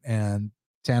 man. And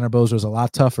Tanner Boser is a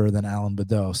lot tougher than Alan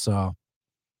Badeau. So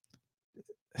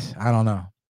I don't know.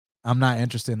 I'm not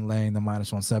interested in laying the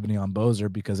minus 170 on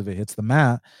Boser because if it hits the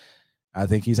mat, I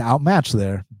think he's outmatched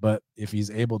there. But if he's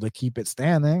able to keep it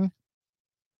standing,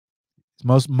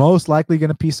 he's most likely going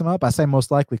to piece him up. I say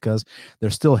most likely because they're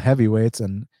still heavyweights,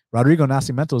 and Rodrigo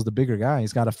Nascimento is the bigger guy.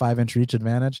 He's got a 5-inch reach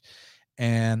advantage.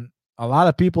 And a lot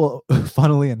of people,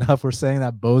 funnily enough, were saying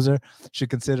that Boser should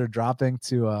consider dropping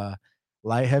to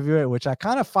light heavyweight, which I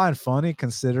kind of find funny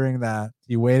considering that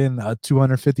he weighed in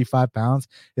 255 pounds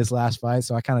his last fight.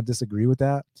 So I kind of disagree with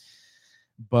that.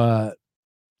 But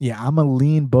yeah, I'm a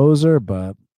lean Boser,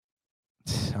 but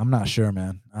I'm not sure,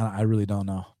 man. I really don't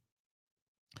know.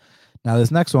 Now,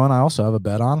 this next one I also have a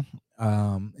bet on.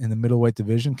 In the middleweight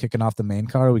division, kicking off the main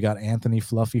card, we got Anthony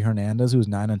Fluffy Hernandez, who's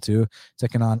 9-2,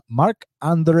 taking on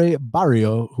Marc-Andre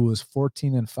Barrio, who is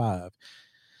 14-5.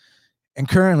 And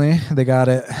currently, they got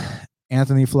it.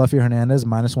 Anthony Fluffy Hernandez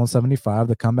minus 175.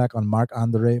 The comeback on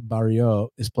Marc-Andre Barrio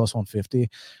is plus 150.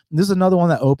 And this is another one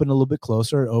that opened a little bit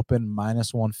closer. It opened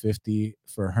minus 150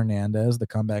 for Hernandez. The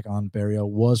comeback on Barrio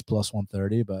was plus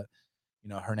 130, but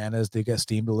Hernandez did get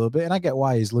steamed a little bit, and I get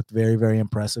why. He's looked very, very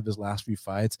impressive his last few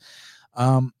fights.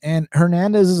 And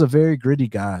Hernandez is a very gritty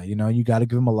guy. You got to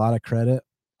give him a lot of credit.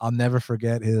 I'll never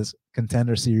forget his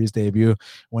Contender Series debut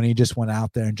when he just went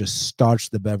out there and just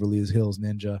starched the Beverly Hills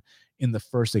Ninja in the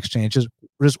first exchange. Just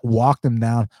walked him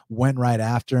down, went right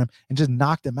after him, and just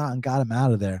knocked him out and got him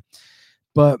out of there.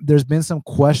 But there's been some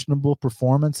questionable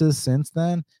performances since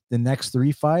then, the next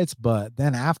 3 fights. But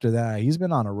then after that, he's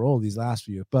been on a roll these last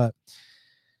few. But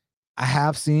I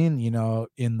have seen,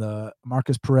 in the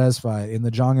Marcus Perez fight, in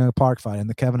the Jong Young Park fight, in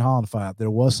the Kevin Holland fight,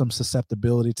 there was some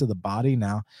susceptibility to the body.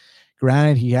 Now,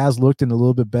 granted, he has looked in a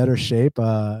little bit better shape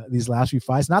these last few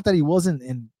fights. Not that he wasn't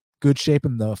in good shape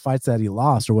in the fights that he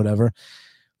lost or whatever.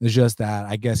 It's just that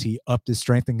I guess he upped his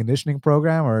strength and conditioning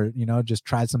program or, just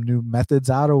tried some new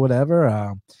methods out or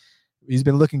whatever. He's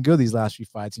been looking good these last few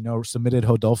fights, submitted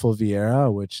Rodolfo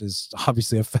Vieira, which is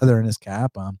obviously a feather in his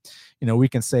cap. We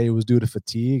can say it was due to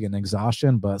fatigue and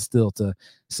exhaustion, but still to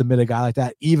submit a guy like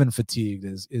that, even fatigued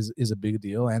is a big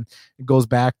deal. And it goes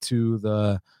back to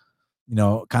the,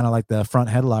 kind of like the front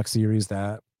headlock series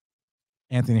that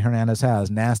Anthony Hernandez has.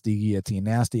 Nasty guillotine,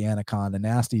 nasty anaconda,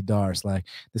 nasty darce. Like,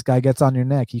 this guy gets on your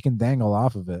neck, he can dangle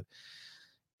off of it.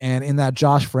 And in that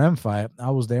Josh Frem fight, I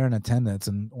was there in attendance.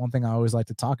 And one thing I always like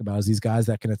to talk about is these guys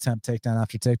that can attempt takedown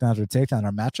after takedown after takedown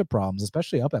are matchup problems,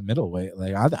 especially up at middleweight.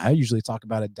 Like, I usually talk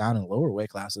about it down in lower weight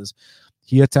classes.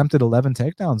 He attempted 11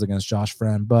 takedowns against Josh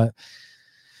Frem, but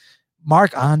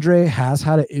Marc-Andre has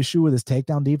had an issue with his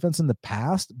takedown defense in the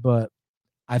past, but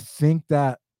I think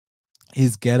that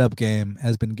his get-up game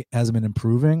has been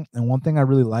improving. And one thing I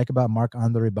really like about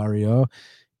Marc-Andre Barrio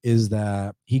is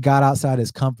that he got outside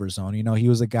his comfort zone. He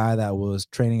was a guy that was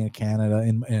training in Canada,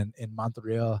 in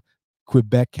Montreal,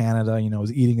 Quebec, Canada,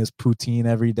 was eating his poutine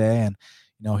every day. And,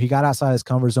 he got outside his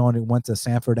comfort zone. He went to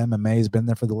Sanford MMA. He's been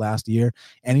there for the last year,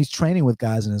 and he's training with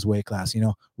guys in his weight class.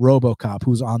 RoboCop,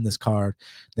 who's on this card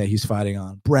that he's fighting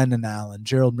on, Brendan Allen,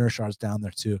 Gerald Mearshard's down there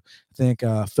too. I think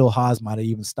Phil Haas might have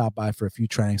even stopped by for a few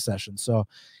training sessions. So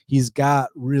he's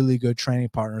got really good training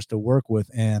partners to work with.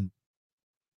 And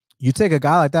you take a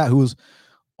guy like that who's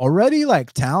already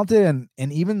like talented,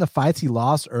 and even the fights he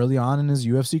lost early on in his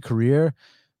UFC career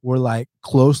were like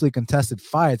closely contested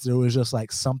fights. There was just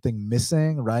like something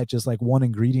missing, right? Just like one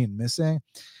ingredient missing.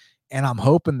 And I'm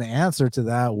hoping the answer to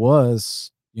that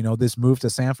was, this move to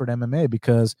Sanford MMA,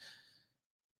 because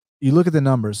you look at the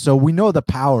numbers. So we know the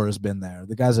power has been there.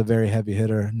 The guy's a very heavy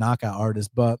hitter, knockout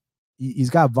artist, but he's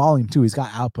got volume too. He's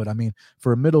got output. I mean,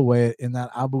 for a middleweight in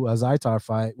that Abu Azaitar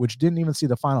fight, which didn't even see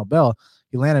the final bell,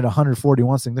 he landed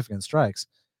 141 significant strikes.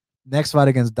 Next fight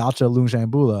against Dalcha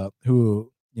Lungiambula,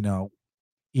 who,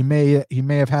 he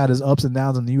may have had his ups and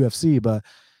downs in the UFC, but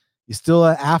he's still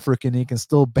an African. He can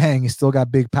still bang. He's still got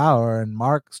big power. And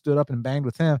Mark stood up and banged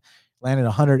with him, landed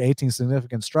 118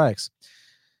 significant strikes.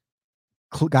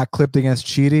 got clipped against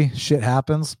Cheaty. Shit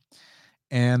happens.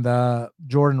 And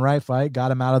Jordan Wright fight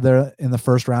got him out of there in the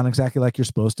first round, exactly like you're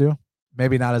supposed to.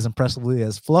 Maybe not as impressively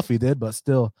as Fluffy did, but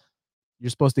still, you're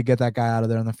supposed to get that guy out of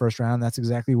there in the first round. That's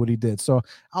exactly what he did. So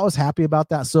I was happy about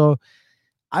that. So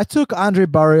I took Andre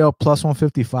Barriault plus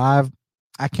 155.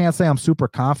 I can't say I'm super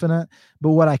confident, but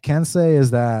what I can say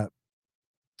is that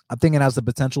I think it has the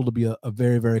potential to be a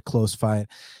very, very close fight.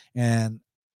 And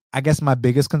I guess my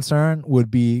biggest concern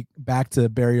would be back to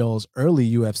Barriault's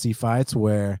early UFC fights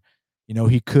where,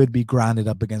 he could be grounded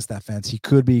up against that fence. He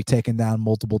could be taken down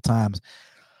multiple times.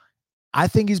 I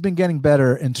think he's been getting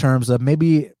better in terms of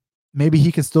maybe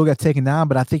he can still get taken down,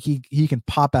 but I think he can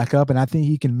pop back up, and I think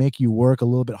he can make you work a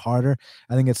little bit harder.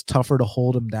 I think it's tougher to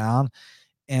hold him down.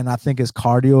 And I think his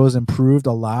cardio has improved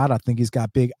a lot. I think he's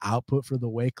got big output for the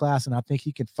weight class, and I think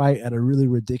he can fight at a really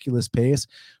ridiculous pace,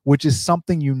 which is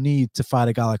something you need to fight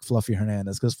a guy like Fluffy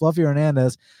Hernandez. Because Fluffy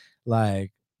Hernandez,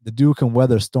 like, the dude can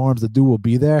weather storms. The dude will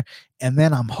be there. And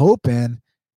then I'm hoping,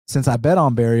 since I bet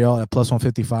on Barriault at plus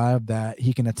 155, that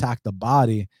he can attack the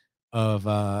body of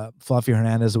Fluffy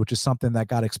Hernandez, which is something that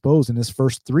got exposed in his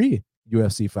first 3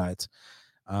 UFC fights.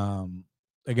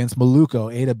 Against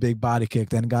Maluko, ate a big body kick,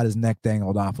 then got his neck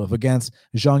dangled off of. Against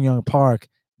Jung Young Park,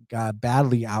 got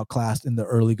badly outclassed in the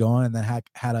early going, and then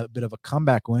had a bit of a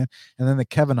comeback win. And then the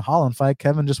Kevin Holland fight,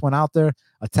 Kevin just went out there,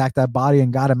 attacked that body,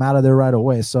 and got him out of there right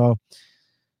away. So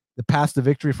the path to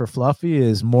victory for Fluffy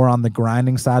is more on the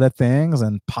grinding side of things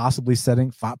and possibly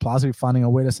finding a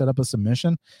way to set up a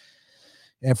submission.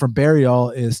 And from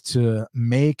Barriault is to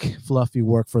make Fluffy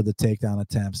work for the takedown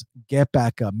attempts, get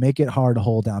back up, make it hard to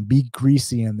hold down, be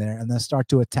greasy in there, and then start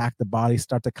to attack the body,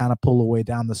 start to kind of pull away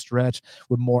down the stretch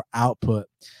with more output.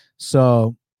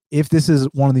 So if this is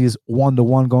one of these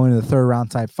 1-to-1 going to the third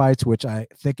round type fights, which I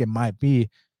think it might be,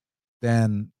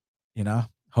 then,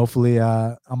 hopefully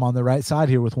I'm on the right side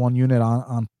here with one unit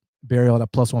on Barriault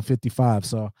at plus 155.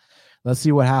 So let's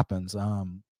see what happens.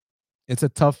 It's a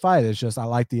tough fight. It's just I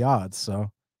like the odds. So,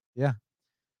 yeah,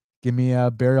 give me a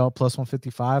Barriault plus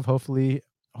 155. Hopefully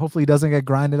he doesn't get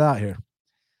grinded out here.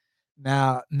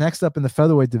 Now, next up in the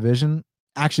featherweight division,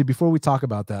 actually, before we talk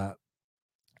about that,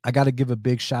 I got to give a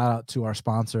big shout out to our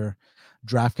sponsor,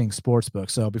 DraftKings Sportsbook.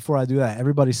 So before I do that,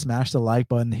 everybody smash the like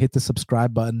button, hit the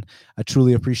subscribe button. I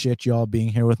truly appreciate you all being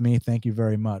here with me. Thank you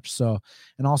very much. So,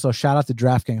 and also shout out to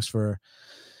DraftKings for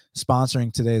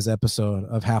sponsoring today's episode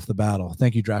of Half the Battle.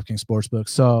 Thank you, DraftKings Sportsbook.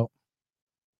 So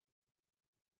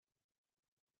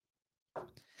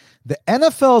the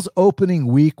NFL's opening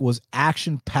week was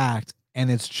action-packed,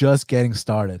 and it's just getting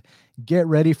started. Get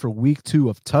ready for week 2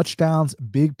 of touchdowns,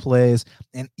 big plays,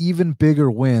 and even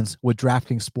bigger wins with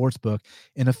DraftKings Sportsbook,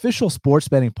 an official sports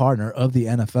betting partner of the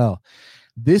NFL.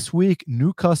 This week,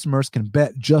 new customers can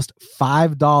bet just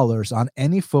 $5 on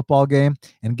any football game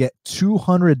and get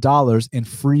 $200 in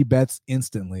free bets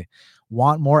instantly.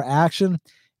 Want more action?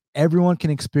 Everyone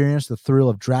can experience the thrill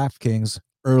of DraftKings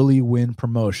early win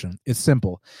promotion. It's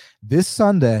simple. This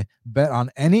Sunday, bet on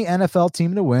any NFL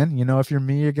team to win. If you're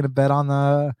me, you're going to bet on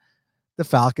the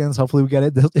Falcons. Hopefully we get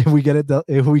it. If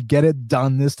we get it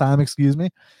done this time, excuse me.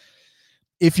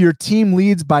 If your team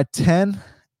leads by 10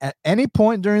 at any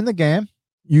point during the game,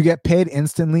 you get paid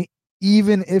instantly,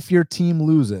 even if your team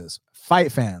loses.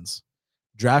 Fight fans,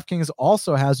 DraftKings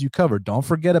also has you covered. Don't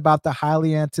forget about the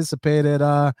highly anticipated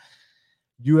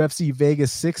UFC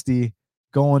Vegas 60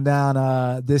 going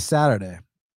down this Saturday.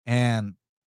 And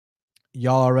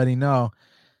y'all already know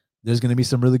there's going to be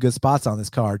some really good spots on this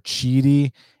card.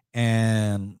 Cheaty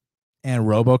and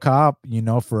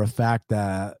RoboCop, for a fact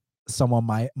that someone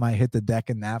might hit the deck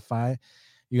in that fight.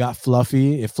 You got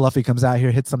Fluffy. If Fluffy comes out here,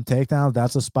 hits some takedowns,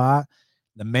 that's a spot.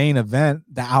 The main event,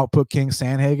 the Output King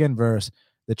Sandhagen versus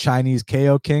the Chinese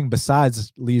KO King,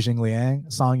 besides Li Jingliang,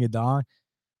 Song Yadong.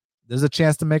 There's a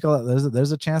chance to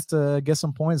there's a chance to get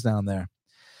some points down there.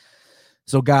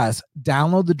 So guys,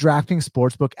 download the DraftKings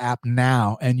Sportsbook app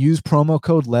now and use promo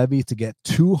code Levy to get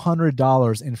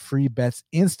 $200 in free bets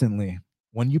instantly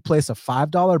when you place a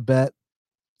 $5 bet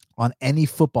on any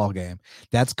football game.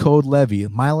 That's code Levy,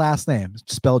 my last name,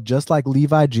 spelled just like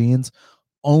Levi Jeans,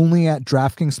 only at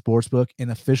DraftKings Sportsbook, an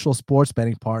official sports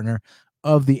betting partner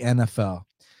of the NFL.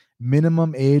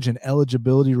 Minimum age and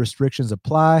eligibility restrictions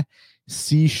apply.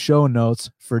 See show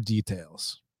notes for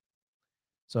details.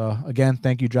 So again,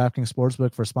 thank you, DraftKings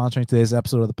Sportsbook, for sponsoring today's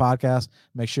episode of the podcast.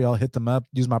 Make sure y'all hit them up.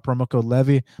 Use my promo code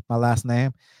Levy, my last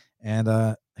name, and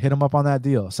hit them up on that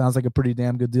deal. Sounds like a pretty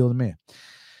damn good deal to me.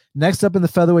 Next up in the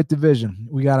featherweight division,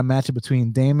 we got a matchup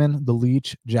between Damon the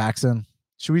Leech Jackson.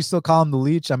 Should we still call him the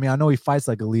Leech? I mean, I know he fights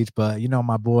like a leech, but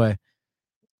my boy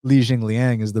Li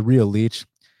Jingliang is the real leech.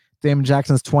 Damon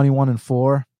Jackson's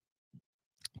 21-4,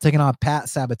 taking on Pat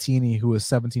Sabatini, who is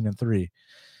 17-3.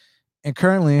 And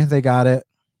currently they got it.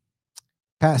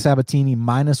 Pat Sabatini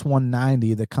minus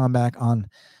 190. The comeback on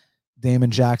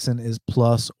Damon Jackson is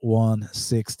plus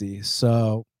 160.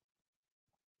 So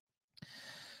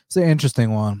it's an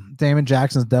interesting one. Damon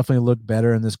Jackson's definitely looked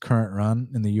better in this current run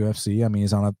in the UFC. I mean,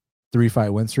 he's on a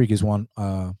 3-fight win streak. He's won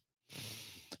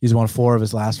 4 of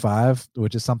his last 5,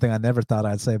 which is something I never thought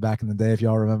I'd say back in the day. If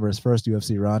y'all remember his first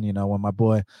UFC run, when my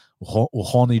boy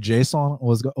Rony Jason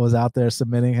was out there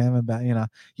submitting him, and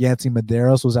Yancy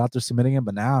Medeiros was out there submitting him,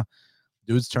 but now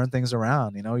dude's turned things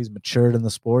around. He's matured in the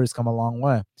sport. He's come a long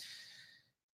way.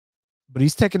 But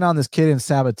he's taking on this kid in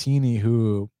Sabatini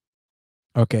who,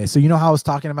 okay, so how I was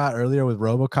talking about earlier with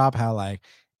RoboCop, how like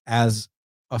as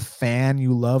a fan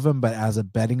you love him, but as a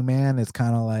betting man, it's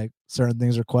kind of like certain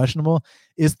things are questionable.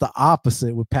 It's the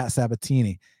opposite with Pat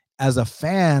Sabatini. As a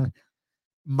fan,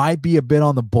 might be a bit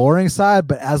on the boring side,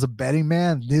 but as a betting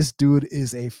man, this dude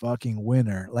is a fucking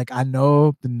winner. Like, I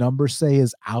know the numbers say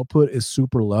his output is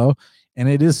super low, and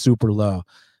it is super low,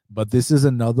 but this is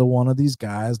another one of these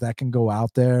guys that can go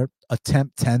out there,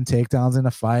 attempt 10 takedowns in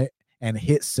a fight and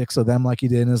hit 6 of them like he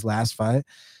did in his last fight,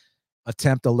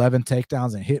 attempt 11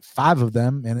 takedowns and hit 5 of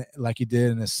them and like he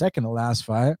did in his second to last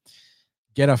fight,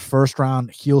 get a first round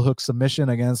heel hook submission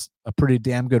against a pretty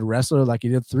damn good wrestler like he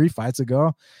did 3 fights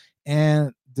ago,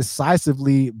 and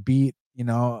decisively beat,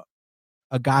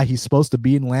 a guy he's supposed to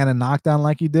beat and land a knockdown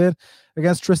like he did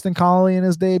against Tristan Connolly in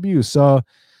his debut. So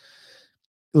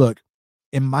look,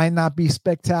 it might not be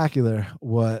spectacular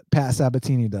what Pat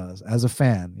Sabatini does as a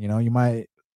fan. You might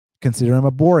consider him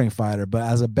a boring fighter, but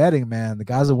as a betting man, the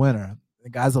guy's a winner. The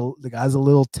guy's a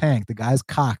little tank. The guy's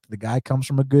cocked. The guy comes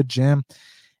from a good gym,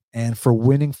 and for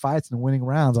winning fights and winning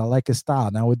rounds, I like his style.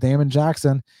 Now with Damon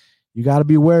Jackson, you got to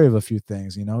be wary of a few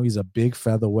things. He's a big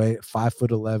featherweight,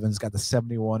 5'11". He's got the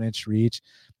 71-inch reach.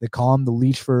 They call him the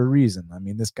leech for a reason. I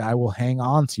mean, this guy will hang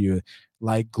on to you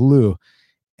like glue,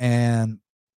 and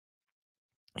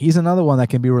he's another one that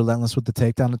can be relentless with the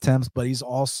takedown attempts, but he's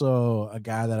also a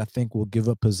guy that I think will give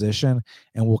up position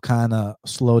and will kind of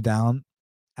slow down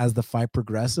as the fight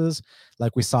progresses,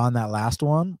 like we saw in that last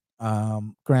one.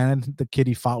 Granted, the kid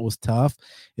he fought was tough.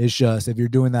 It's just, if you're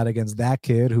doing that against that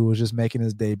kid who was just making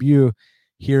his debut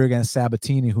here against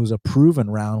Sabatini, who's a proven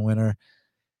round winner,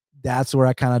 that's where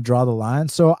I kind of draw the line.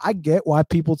 So I get why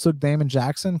people took Damon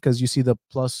Jackson, because you see the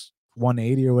plus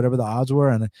 180 or whatever the odds were,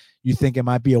 and you think it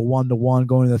might be a 1-to-1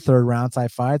 going to the third round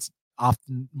type fights.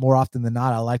 More often than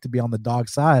not, I like to be on the dog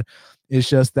side. It's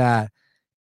just that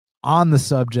on the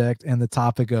subject and the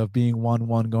topic of being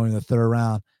 1-1 going to the third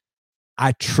round,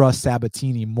 I trust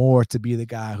Sabatini more to be the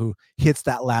guy who hits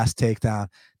that last takedown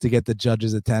to get the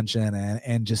judge's attention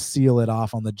and just seal it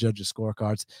off on the judge's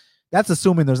scorecards. That's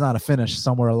assuming there's not a finish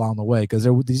somewhere along the way, because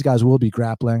these guys will be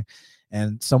grappling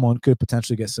and someone could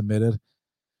potentially get submitted.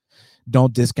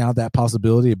 Don't discount that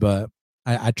possibility, but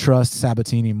I trust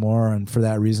Sabatini more, and for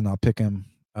that reason, I'll pick him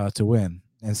to win.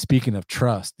 And speaking of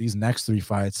trust, these next 3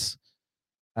 fights,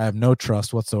 I have no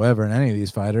trust whatsoever in any of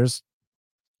these fighters.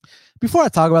 Before I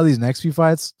talk about these next few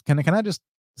fights, can I just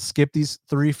skip these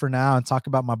 3 for now and talk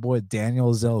about my boy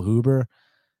Daniel Zellhuber,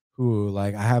 who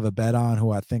like I have a bet on,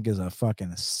 who I think is a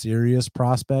fucking serious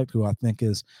prospect, who I think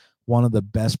is one of the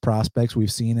best prospects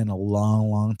we've seen in a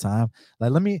long, long time.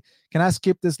 Like, can I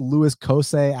skip this Louis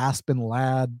Kosei, Aspen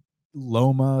Ladd,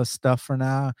 Loma stuff for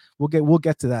now? We'll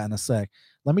get to that in a sec.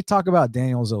 Let me talk about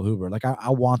Daniel Zellhuber. Like, I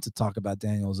want to talk about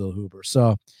Daniel Zellhuber.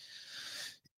 So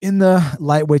in the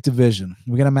lightweight division,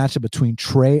 we got a matchup between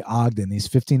Trey Ogden. He's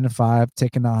 15-5,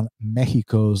 taking on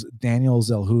Mexico's Daniel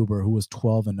Zellhuber, who was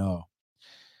 12-0.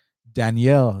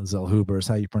 Daniel Zellhuber is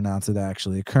how you pronounce it,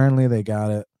 actually. Currently, they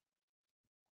got it.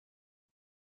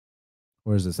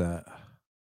 Where's this at?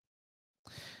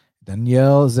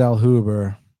 Daniel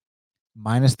Zellhuber,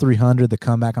 minus 300. The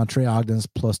comeback on Trey Ogden's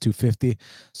plus 250.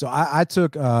 So I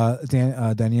took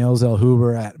Daniel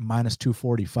Zellhuber at minus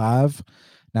 245.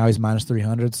 Now he's minus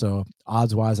 300. So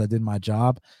odds-wise, I did my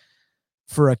job.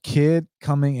 For a kid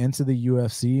coming into the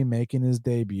UFC, making his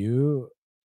debut,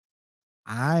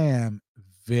 I am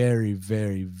very,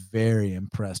 very, very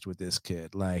impressed with this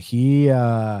kid. Like, he,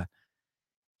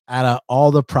 out of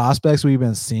all the prospects we've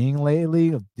been seeing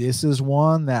lately, this is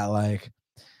one that, like,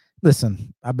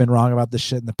 listen, I've been wrong about this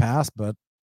shit in the past, but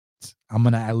I'm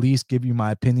going to at least give you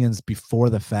my opinions before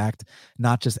the fact,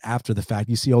 not just after the fact.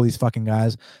 You see all these fucking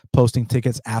guys posting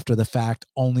tickets after the fact,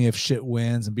 only if shit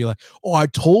wins, and be like, oh, I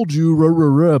told you, rah,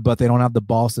 rah, rah, but they don't have the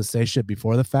balls to say shit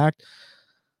before the fact.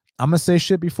 I'm going to say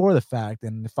shit before the fact,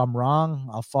 and if I'm wrong,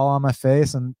 I'll fall on my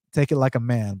face and take it like a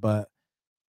man. But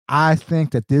I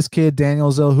think that this kid,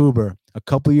 Daniel Zellhuber, a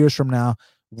couple years from now,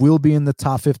 will be in the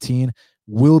top 15,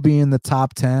 will be in the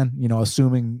top 10,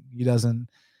 assuming he doesn't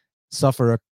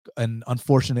suffer an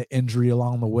unfortunate injury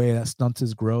along the way that stunts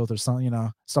his growth or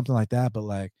something, something like that. But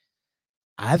like,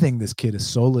 I think this kid is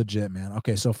so legit, man.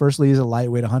 Okay, so firstly, he's a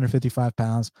lightweight, 155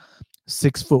 pounds,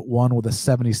 6'1" with a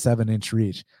 77-inch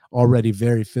reach, already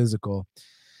very physical.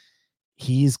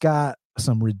 He's got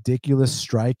some ridiculous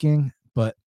striking,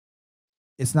 but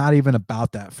it's not even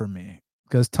about that for me,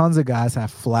 because tons of guys have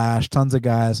flash, tons of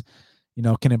guys,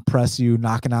 can impress you,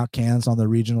 knocking out cans on the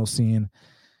regional scene.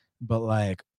 But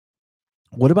like,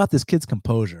 what about this kid's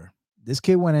composure? This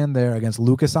kid went in there against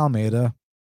Lucas Almeida,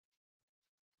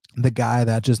 the guy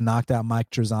that just knocked out Mike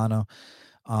Trizano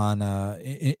on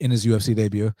in his UFC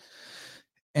debut.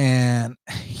 And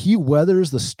he weathers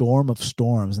the storm of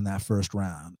storms in that first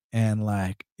round and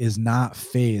like is not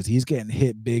phased. He's getting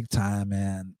hit big time,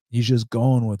 and he's just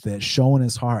going with it, showing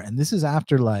his heart. And this is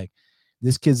after like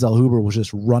this kid Zellhuber was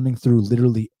just running through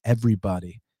literally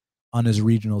everybody on his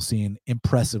regional scene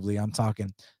impressively. I'm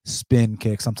talking spin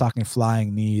kicks, I'm talking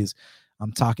flying knees,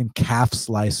 I'm talking calf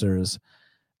slicers,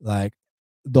 like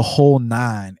the whole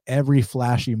nine, every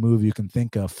flashy move you can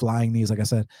think of, flying knees. Like I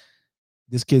said,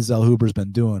 this kid Zellhuber's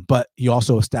been doing, but he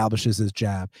also establishes his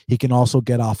jab. He can also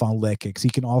get off on leg kicks. He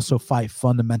can also fight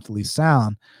fundamentally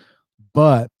sound,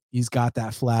 but he's got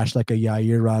that flash like a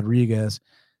Yair Rodriguez,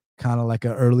 kind of like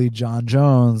an early John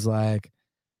Jones. Like,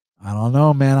 I don't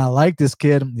know, man. I like this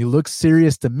kid. He looks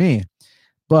serious to me,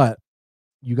 but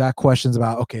you got questions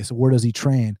about, okay, so where does he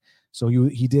train? So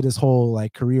he did his whole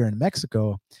like career in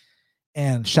Mexico.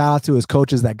 And shout out to his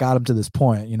coaches that got him to this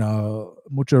point.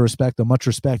 Mucho respect, or much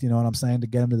respect, you know what I'm saying, to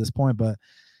get him to this point. But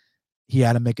he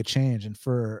had to make a change. And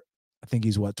for, I think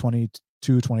he's what,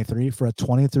 22, 23, for a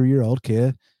 23-year-old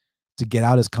kid to get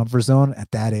out his comfort zone at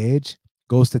that age,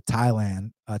 goes to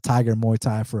Thailand, Tiger Muay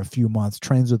Thai for a few months,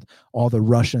 trains with all the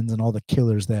Russians and all the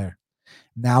killers there.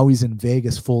 Now he's in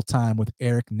Vegas full time with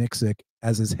Eric Nixick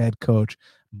as his head coach,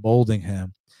 molding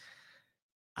him.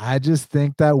 I just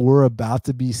think that we're about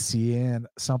to be seeing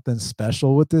something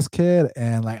special with this kid.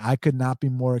 And like, I could not be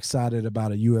more excited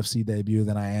about a UFC debut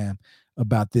than I am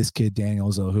about this kid, Daniel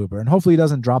Zellhuber. And hopefully he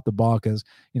doesn't drop the ball, because,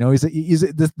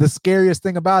 the scariest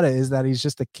thing about it is that he's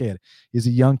just a kid. He's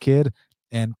a young kid,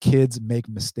 and kids make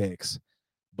mistakes.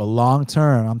 But long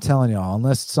term, I'm telling y'all,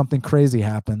 unless something crazy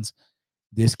happens,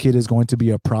 this kid is going to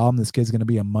be a problem. This kid's going to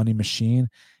be a money machine.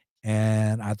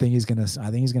 And I think he's gonna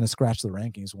scratch the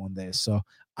rankings one day. So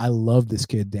I love this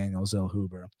kid, Daniel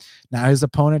Zellhuber. Now his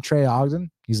opponent, Trey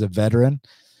Ogden, he's a veteran.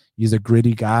 He's a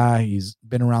gritty guy. He's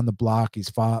been around the block.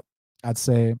 He's fought, I'd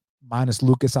say, minus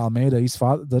Lucas Almeida, he's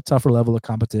fought the tougher level of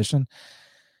competition.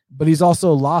 But he's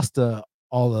also lost to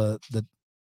all the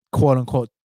quote unquote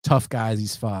tough guys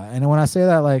he's fought. And when I say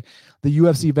that, like the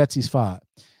UFC vets he's fought.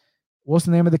 What's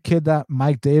the name of the kid that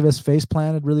Mike Davis face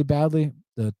planted really badly?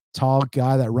 The tall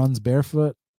guy that runs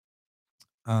barefoot,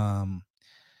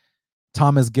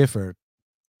 Thomas Gifford.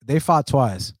 They fought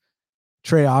twice.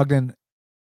 Trey Ogden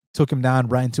took him down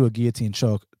right into a guillotine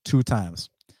choke 2 times,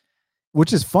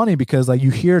 which is funny because like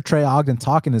you hear Trey Ogden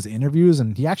talk in his interviews,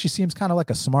 and he actually seems kind of like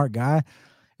a smart guy.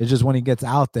 It's just when he gets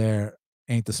out there,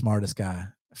 ain't the smartest guy.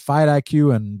 Fight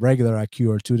IQ and regular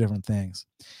IQ are 2 different things.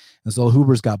 And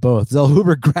Zellhuber's got both.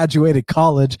 Zellhuber graduated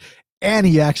college, and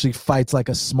he actually fights like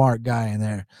a smart guy in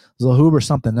there. Zellhuber's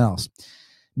something else.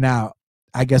 Now,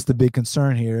 I guess the big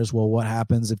concern here is, well, what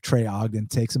happens if Trey Ogden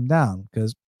takes him down?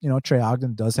 Because, Trey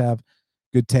Ogden does have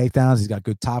good takedowns. He's got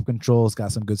good top control. He's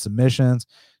got some good submissions.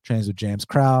 Trains with James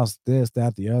Krause, this,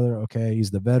 that, the other. Okay, he's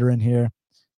the veteran here.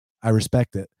 I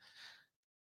respect it.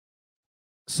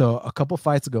 So a couple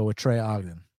fights ago with Trey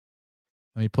Ogden,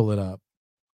 let me pull it up.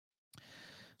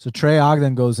 So Trey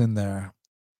Ogden goes in there.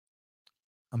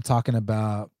 I'm talking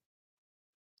about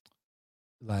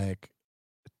like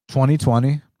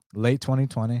 2020, late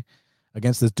 2020,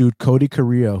 against this dude, Cody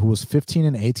Carrillo, who was 15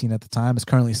 and 18 at the time, is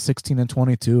currently 16 and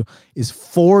 22, is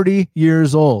 40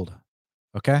 years old.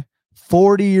 Okay?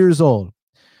 40 years old.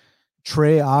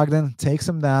 Trey Ogden takes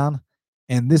him down,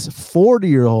 and this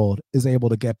 40-year-old is able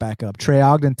to get back up. Trey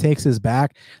Ogden takes his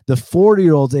back. The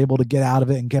 40-year-old's able to get out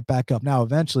of it and get back up. Now,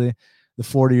 eventually, the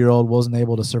 40-year-old wasn't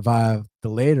able to survive the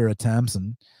later attempts,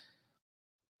 and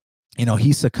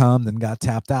he succumbed and got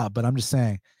tapped out. But I'm just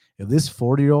saying, if this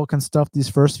 40-year-old can stuff these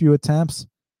first few attempts,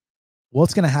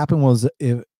 what's going to happen was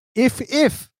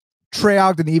if Trey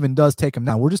Ogden even does take him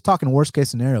down, we're just talking worst case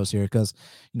scenarios here, because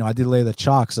I did lay the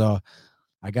chalk, so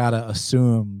I gotta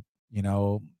assume,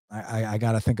 I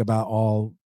gotta think about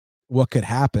all what could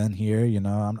happen here. You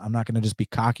know, I'm not going to just be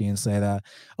cocky and say that,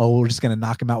 oh, we're just going to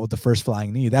knock him out with the first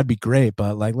flying knee. That'd be great.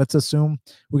 But like, let's assume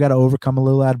we got to overcome a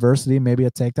little adversity, maybe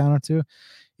a takedown or two.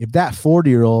 If that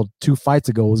 40-year-old 2 fights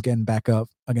ago was getting back up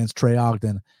against Trey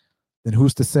Ogden, then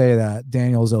who's to say that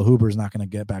Daniel Zellhuber is not going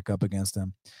to get back up against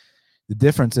him? The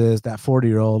difference is that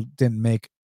 40-year-old didn't make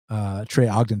Trey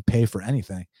Ogden pay for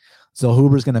anything.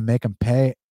 Zellhuber's going to make him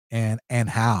pay, and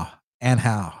how?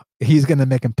 He's going to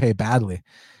make him pay badly.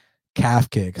 Calf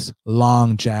kicks,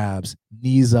 long jabs,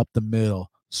 knees up the middle,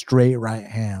 straight right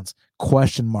hands,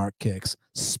 question mark kicks,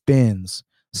 spins,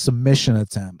 submission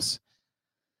attempts.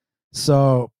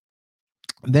 So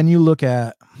then you look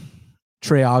at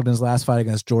Trey Ogden's last fight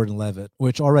against Jordan Levitt,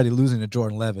 which already losing to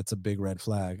Jordan Levitt's a big red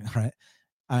flag, right?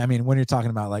 I mean, when you're talking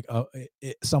about like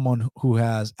someone who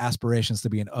has aspirations to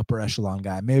be an upper echelon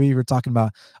guy, maybe if you're talking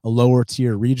about a lower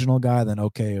tier regional guy, then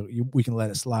okay, we can let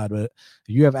it slide. But if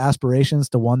you have aspirations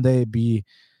to one day be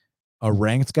a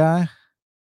ranked guy,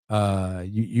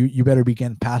 you better be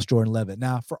getting past Jordan Levitt.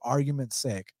 Now, for argument's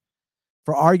sake,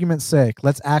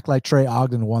 let's act like Trey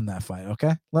Ogden won that fight.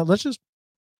 Okay, let's just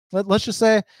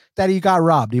say that he got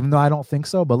robbed, even though I don't think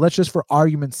so. But let's just, for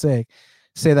argument's sake,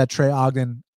 say that Trey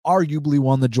Ogden arguably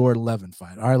won the Jordan Levitt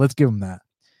fight. All right, let's give him that.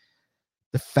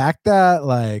 The fact that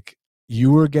like you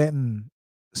were getting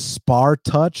spar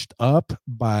touched up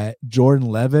by Jordan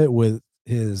Levitt with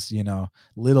his,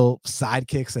 little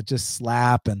sidekicks that just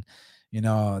slap, and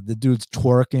the dude's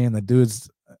twerking, the dude's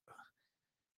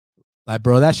like,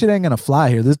 bro, that shit ain't gonna fly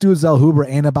here. This dude Zellhuber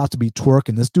ain't about to be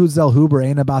twerking. This dude Zellhuber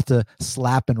ain't about to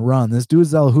slap and run. This dude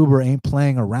Zellhuber ain't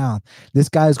playing around. This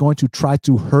guy is going to try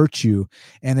to hurt you.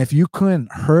 And if you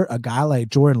couldn't hurt a guy like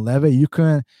Jordan Levitt, you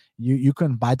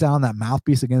couldn't bite down that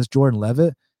mouthpiece against Jordan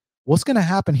Levitt. What's gonna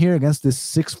happen here against this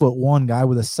 6'1" guy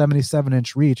with a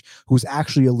 77-inch reach, who's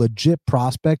actually a legit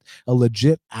prospect, a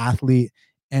legit athlete,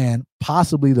 and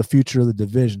possibly the future of the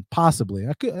division? Possibly.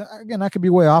 I could be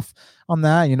way off on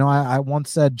that. I once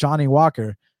said Johnny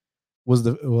Walker was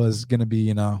going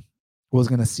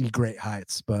to see great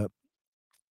heights, but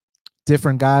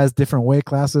different guys, different weight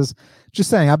classes. Just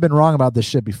saying, I've been wrong about this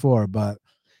shit before, but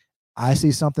I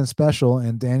see something special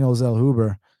in Daniel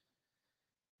Zellhuber.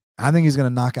 I think he's going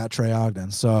to knock out Trey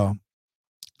Ogden. So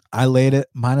I laid it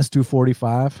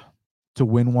 -245 to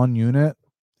win 1 unit.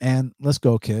 And let's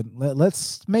go, kid.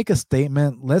 Let's make a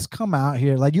statement. Let's come out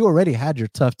here. Like, you already had your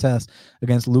tough test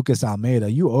against Lucas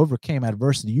Almeida. You overcame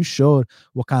adversity. You showed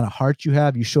what kind of heart you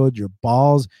have. You showed your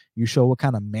balls. You showed what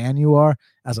kind of man you are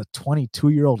as a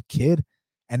 22-year-old kid.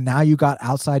 And now you got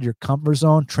outside your comfort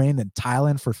zone, trained in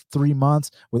Thailand for 3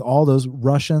 months with all those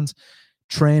Russians,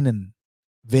 trained in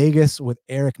Vegas with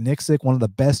Eric Nixick, one of the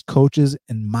best coaches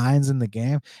and minds in the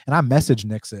game. And I messaged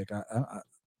Nixick.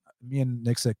 Me and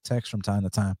Nixick text from time to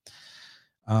time,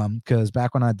 because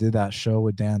back when I did that show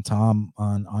with Dan Tom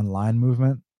on Line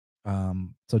Movement,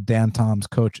 so Dan Tom's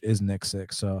coach is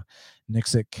Nixick, so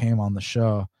Nixick came on the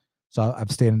show, so I've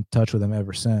stayed in touch with him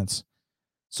ever since.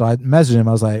 So I messaged him.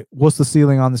 I was like, what's the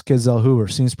ceiling on this kid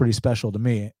Zellhuber? Seems pretty special to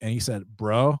me. And he said,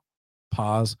 bro,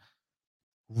 pause,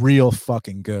 real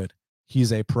fucking good.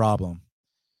 He's a problem.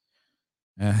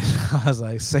 And I was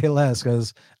like, say less,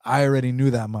 because I already knew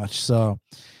that much. So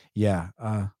yeah,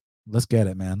 let's get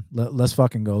it, man. Let's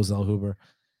fucking go, Zellhuber.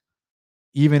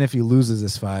 Even if he loses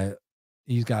this fight,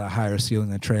 he's got a higher ceiling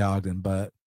than Trey Ogden,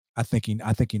 but I think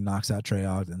he knocks out Trey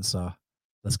Ogden. So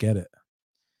let's get it.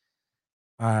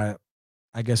 All right,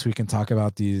 I guess we can talk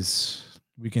about these.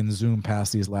 We can zoom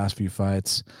past these last few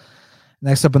fights.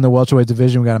 Next up in the welterweight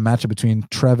division, we got a matchup between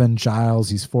Trevin Giles.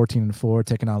 He's 14-4,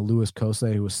 taking on Louis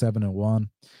Kosei, who was 7-1.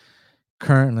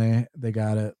 Currently, they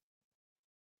got it.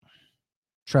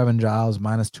 Trevin Giles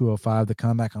 -205. The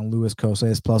comeback on Louis Kosei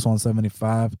is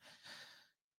 +175.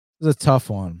 It's a tough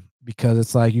one, because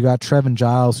it's like you got Trevin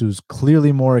Giles, who's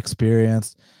clearly more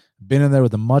experienced, been in there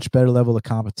with a much better level of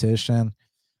competition,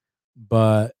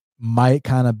 but might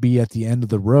kind of be at the end of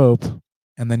the rope.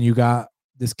 And then you got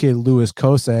this kid, Louis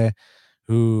Kosei,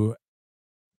 who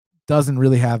doesn't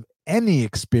really have any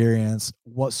experience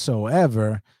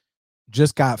whatsoever,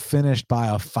 just got finished by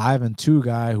a 5-2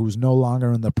 guy who's no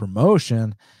longer in the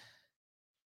promotion,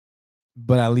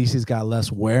 but at least he's got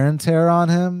less wear and tear on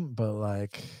him. But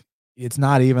like, it's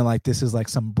not even like this is like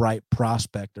some bright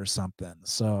prospect or something.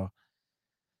 So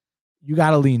you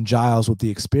got to lean Giles with the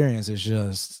experience. It's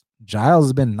just Giles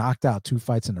has been knocked out 2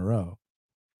 fights in a row.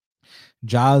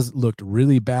 Giles looked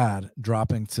really bad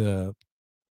dropping to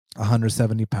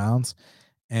 170 pounds,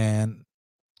 and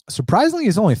surprisingly,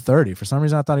 he's only 30. For some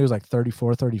reason, I thought he was like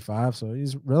 34, 35. So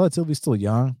he's relatively still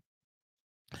young.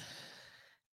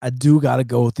 I do got to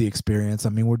go with the experience. I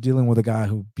mean, we're dealing with a guy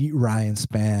who beat Ryan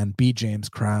Spann, beat James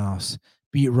Krause,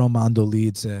 beat Roman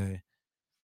Dolidze.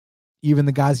 Even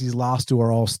the guys he's lost to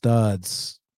are all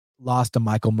studs. Lost to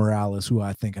Michael Morales, who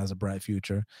I think has a bright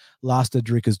future. Lost to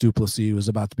Dricus du Plessis, who's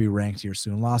about to be ranked here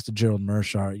soon. Lost to Gerald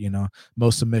Meerschaert,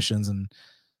 most submissions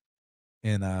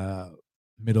in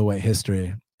middleweight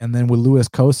history. And then with Louis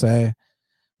Kosei,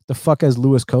 the fuck has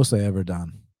Louis Kosei ever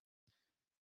done?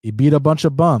 He beat a bunch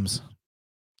of bums.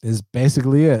 Is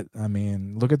basically it. I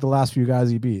mean, look at the last few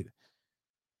guys he beat.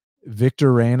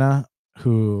 Victor Reina,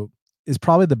 who is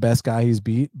probably the best guy he's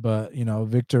beat, but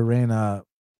Victor Reina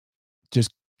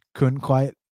just couldn't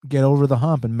quite get over the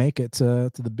hump and make it to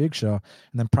the big show.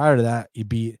 And then prior to that, he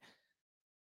beat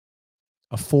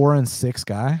a 4-6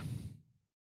 guy.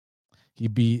 He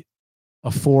beat a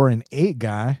 4-8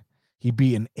 guy. He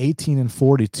beat an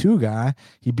 18-42 guy.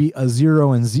 He beat a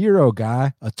 0-0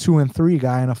 guy, a 2-3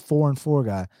 guy, and a 4-4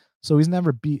 guy. So he's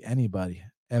never beat anybody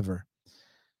ever.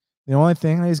 The only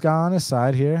thing that he's got on his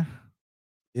side here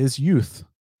is youth.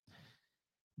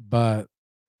 But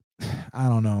I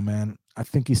don't know, man. I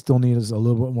think he still needs a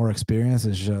little bit more experience.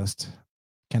 It's just,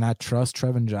 can I trust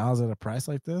Trevin Giles at a price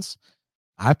like this?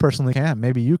 I personally can't.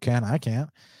 Maybe you can. I can't.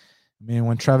 I mean,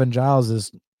 when Trevin Giles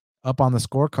is up on the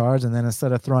scorecards and then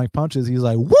instead of throwing punches, he's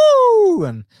like, woo,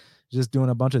 and just doing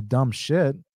a bunch of dumb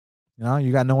shit.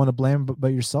 You got no one to blame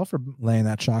but yourself for laying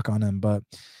that chalk on him. But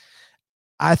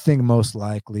I think most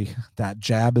likely that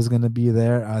jab is going to be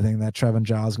there. I think that Trevin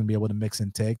Giles is going to be able to mix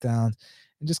in takedowns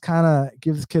and just kind of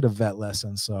give this kid a vet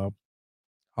lesson. So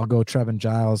I'll go Trevin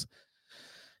Giles.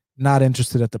 Not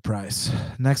interested at the price.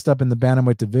 Next up in the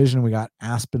bantamweight division, we got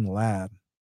Aspen Ladd.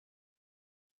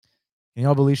 Can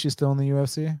y'all believe she's still in the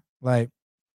UFC?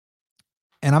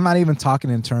 And I'm not even talking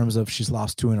in terms of she's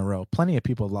lost 2 in a row. Plenty of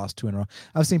people have lost 2 in a row.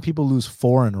 I've seen people lose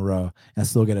 4 in a row and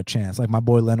still get a chance, like my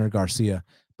boy Leonard Garcia.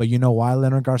 But you know why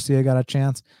Leonard Garcia got a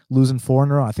chance? Losing 4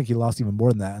 in a row, I think he lost even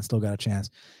more than that and still got a chance.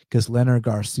 Because Leonard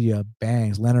Garcia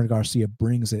bangs. Leonard Garcia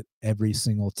brings it every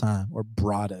single time, or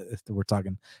brought it, if we're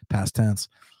talking past tense.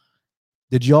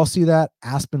 Did you all see that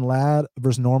Aspen Ladd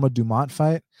versus Norma Dumont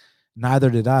fight? Neither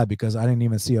did I, because I didn't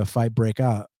even see a fight break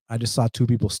out. I just saw 2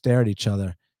 people stare at each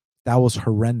other. That was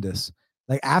horrendous.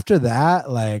 After that,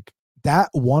 that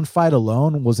one fight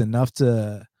alone was enough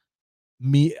to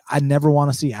me. I never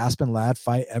want to see Aspen Ladd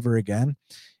fight ever again.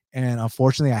 And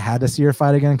unfortunately, I had to see her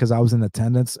fight again because I was in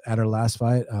attendance at her last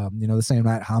fight. The same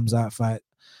night Hamzat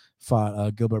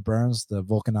fought Gilbert Burns, the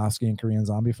Volkanovski and Korean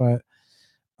Zombie fight.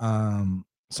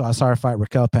 So I saw her fight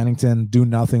Raquel Pennington, do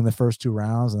nothing the first 2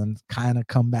 rounds, and then kind of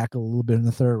come back a little bit in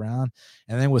the 3rd round.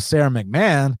 And then with Sarah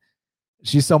McMahon,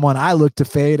 she's someone I look to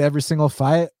fade every single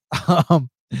fight. I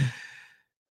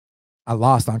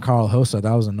lost on Carl Hossa.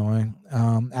 That was annoying.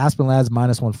 Aspen Ladd's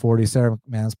 -140. Sarah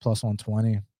McMahon's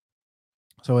 +120.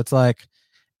 So it's like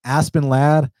Aspen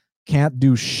Ladd can't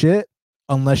do shit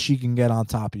unless she can get on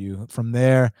top of you. From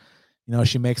there,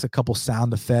 she makes a couple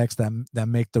sound effects that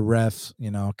make the refs,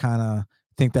 kind of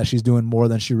think that she's doing more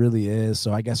than she really is.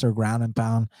 So I guess her ground and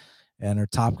pound and her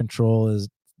top control is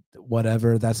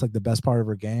whatever. That's the best part of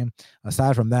her game.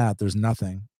 Aside from that, there's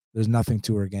nothing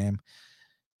to her game.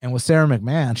 And with Sarah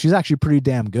McMahon, she's actually pretty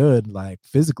damn good,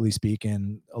 physically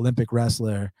speaking. Olympic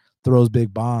wrestler, throws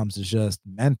big bombs. It's just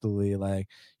mentally,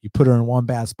 you put her in one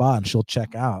bad spot and she'll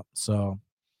check out. So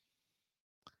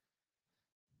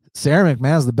Sarah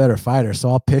McMahon's the better fighter, so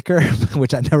I'll pick her,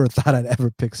 which I never thought I'd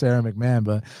ever pick Sarah McMahon.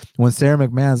 But when Sarah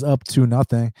McMahon's up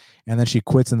 2-0 and then she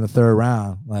quits in the 3rd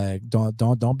round,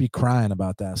 don't be crying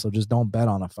about that. So just don't bet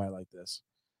on a fight like this.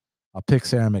 I'll pick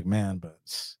Sarah McMahon, but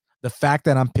the fact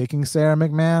that I'm picking Sarah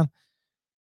McMahon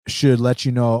should let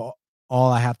you know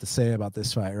all I have to say about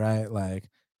this fight, right?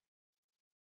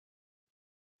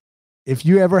 If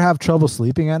you ever have trouble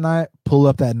sleeping at night, pull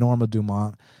up that Norma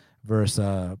Dumont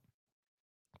versus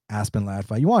Aspen Ladd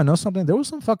fight. You want to know something? There was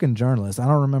some fucking journalist, I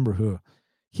don't remember who.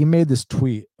 He made this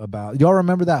tweet about, y'all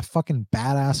remember that fucking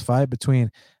badass fight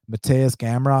between Mateus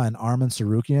Gamrot and Arman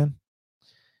Tsarukyan?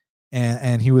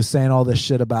 And he was saying all this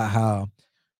shit about how,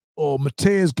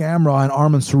 Mateus Gamrot and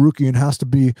Arman Tsarukyan has to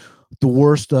be the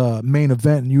worst main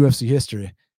event in UFC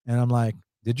history. And I'm like,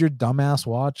 did your dumbass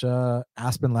watch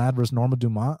Aspen Ladd versus Norma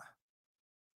Dumont?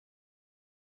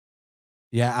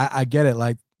 Yeah, I get it.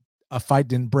 A fight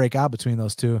didn't break out between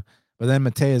those two. But then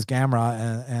Mateus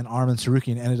Gamrot and Arman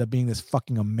Tsarukyan ended up being this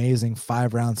fucking amazing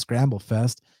 5-round scramble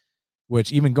fest,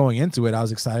 which even going into it, I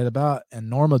was excited about. And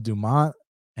Norma Dumont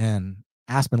and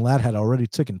Aspen Ladd had already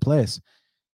taken place.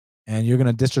 And you're going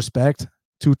to disrespect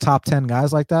 2 top 10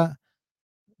 guys like that?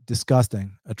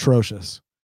 Disgusting. Atrocious.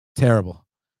 Terrible.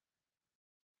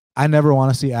 I never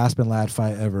want to see Aspen Ladd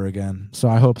fight ever again. So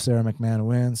I hope Sarah McMahon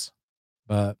wins.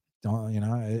 But don't,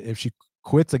 if she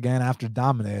quits again after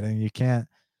dominating, you can't,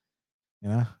 you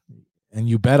know, and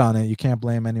you bet on it, you can't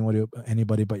blame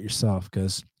anybody but yourself,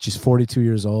 because she's 42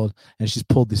 years old and she's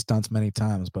pulled these stunts many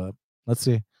times. But let's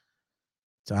see.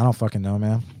 So I don't fucking know,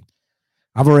 man.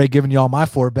 I've already given y'all my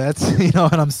 4 bets. You know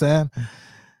what I'm saying?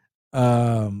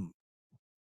 Um,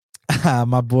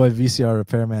 my boy VCR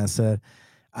Repairman said,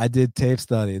 I did tape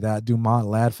study. That Dumont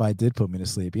Ladd fight did put me to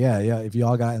sleep. Yeah. If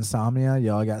y'all got insomnia,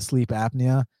 y'all got sleep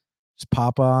apnea, just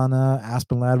pop on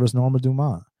Aspen Ladd versus Norma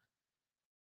Dumont.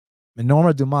 And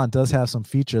Norma Dumont does have some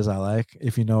features I like,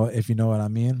 if you know what I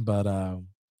mean. But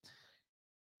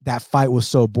that fight was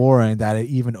so boring that it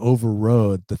even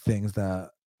overrode the things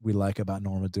that we like about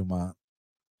Norma Dumont.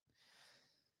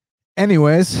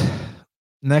 Anyways,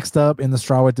 next up in the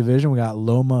strawweight division, we got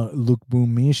Loma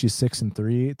Lookboonmee. She's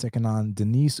 6-3, taking on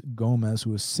Denise Gomez,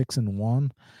 who is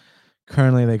 6-1.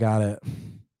 Currently, they got it.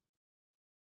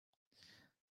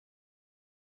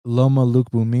 Loma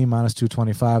Lookboonmee minus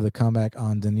 225. The comeback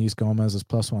on Denise Gomez is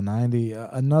plus 190.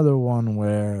 Another one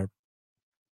where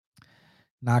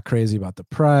not crazy about the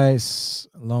price.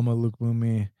 Loma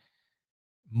Lookboonmee,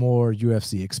 more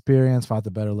UFC experience, fought the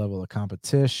better level of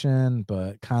competition,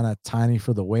 but kind of tiny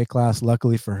for the weight class.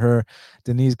 Luckily for her,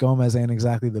 Denise Gomez ain't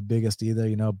exactly the biggest either.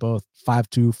 Both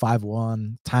 5'2",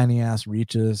 5'1", tiny ass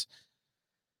reaches.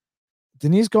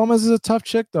 Denise Gomez is a tough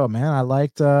chick though, man. I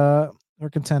liked her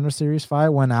Contender Series fight.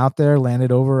 Went out there,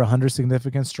 landed over 100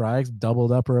 significant strikes,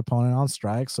 doubled up her opponent on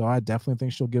strikes. So I definitely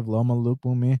think she'll give Loma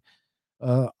Lookboonmee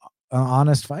an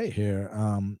honest fight here.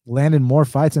 Landed more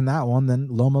fights in that one than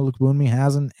Loma Lookboonmee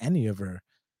has in any of her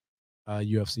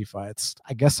UFC fights.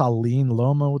 I guess I'll lean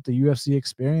Loma with the UFC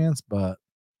experience, but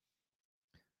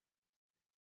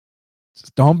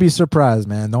just don't be surprised,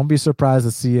 man. Don't be surprised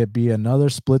to see it be another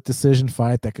split decision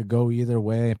fight that could go either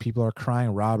way. People are crying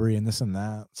robbery and this and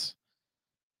that.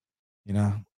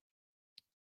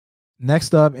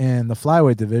 Next up in the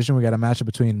flyweight division, we got a matchup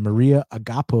between Maria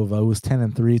Agapova, who's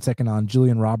 10-3, taking on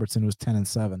Jillian Robertson, who's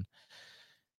 10-7.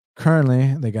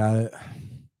 Currently, they got it.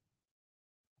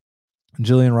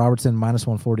 Jillian Robertson minus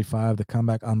 145. The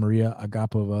comeback on Maria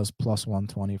Agapova is plus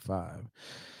 125.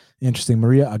 Interesting.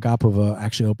 Maria Agapova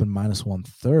actually opened minus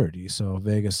 130, so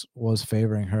Vegas was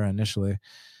favoring her initially.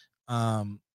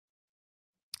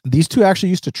 These two actually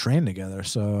used to train together,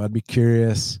 so I'd be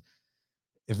curious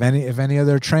if any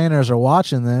other trainers are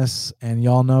watching this and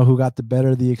y'all know who got the better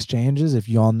of the exchanges, if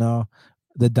y'all know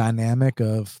the dynamic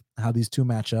of how these two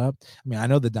match up. I mean, I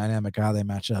know the dynamic of how they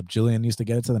match up. Jillian needs to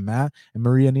get it to the mat and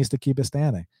Maria needs to keep it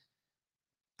standing.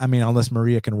 I mean, unless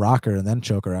Maria can rock her and then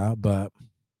choke her out. But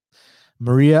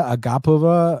Maria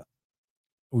Agapova,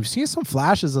 we've seen some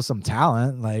flashes of some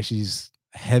talent. Like, she's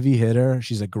a heavy hitter.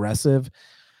 She's aggressive,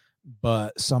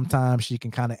 but sometimes she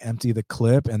can kind of empty the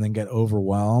clip and then get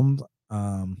overwhelmed.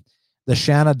 The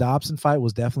Shanna Dobson fight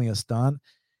was definitely a stunt.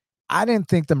 I didn't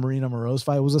think the Marina Moroz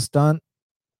fight was a stunt.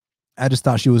 I just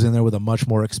thought she was in there with a much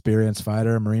more experienced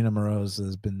fighter. Marina Moroz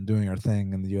has been doing her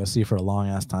thing in the UFC for a long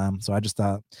ass time. So I just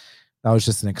thought that was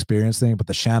just an experience thing. But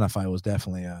the Shanna fight was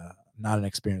definitely not an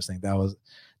experience thing. That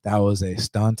was a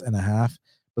stunt and a half.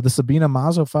 But the Sabina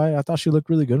Mazo fight, I thought she looked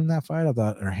really good in that fight. I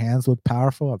thought her hands looked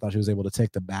powerful. I thought she was able to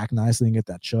take the back nicely and get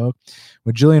that choke.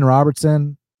 With Jillian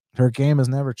Robertson, her game has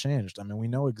never changed. I mean, we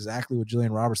know exactly what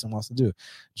Jillian Robertson wants to do.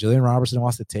 Jillian Robertson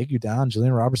wants to take you down.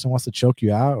 Jillian Robertson wants to choke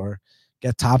you out or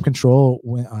get top control,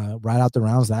 right out the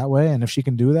rounds that way. And if she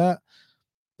can do that,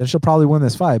 then she'll probably win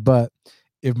this fight. But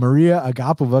if Maria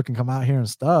Agapova can come out here and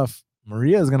stuff,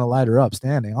 Maria is going to light her up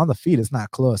standing. On the feet, it's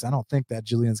not close. I don't think that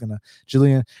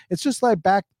Jillian, it's just like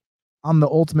back on The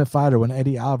Ultimate Fighter when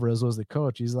Eddie Alvarez was the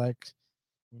coach. He's like,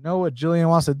 you know what Jillian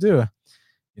wants to do?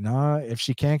 If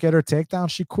she can't get her takedown,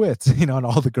 she quits. And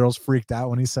all the girls freaked out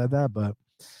when he said that. But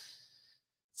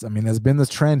I mean, there's been this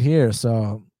trend here.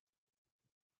 So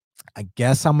I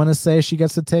guess I'm going to say she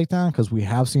gets the takedown because we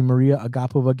have seen Maria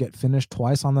Agapova get finished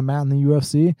twice on the mat in the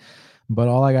UFC. But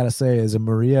all I got to say is if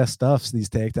Maria stuffs these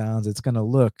takedowns, it's going to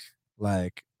look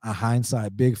like a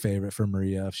hindsight big favorite for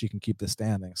Maria if she can keep this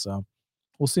standing. So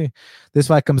we'll see. This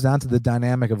fight comes down to the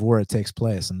dynamic of where it takes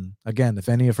place. And again, if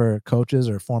any of her coaches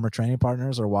or former training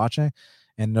partners are watching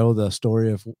and know the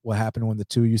story of what happened when the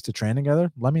two used to train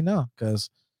together, let me know because,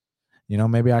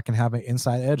 maybe I can have an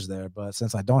inside edge there. But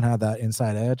since I don't have that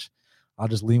inside edge, I'll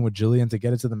just lean with Jillian to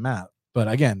get it to the mat. But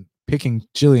again, picking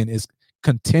Jillian is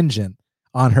contingent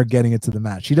on her getting it to the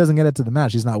mat. She doesn't get it to the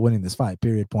mat, she's not winning this fight,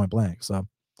 period, point blank. So,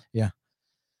 yeah.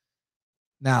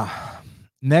 Now,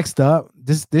 next up,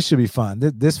 this should be fun.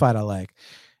 This fight I like.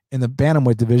 In the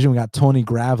bantamweight division, we got Tony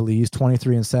Gravely. He's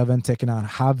 23-7, taking on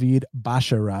Javid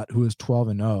Basharat, who is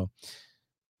 12-0.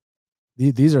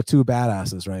 These are two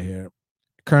badasses right here.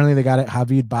 Currently, they got it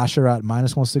Javid Basharat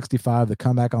minus 165. The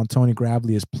comeback on Tony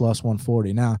Gravely is plus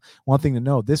 140. Now, one thing to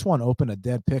note, this one opened a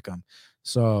dead pick'em.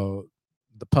 So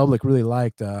the public really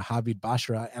liked Javid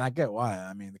Basharat, and I get why.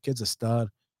 I mean, the kid's a stud.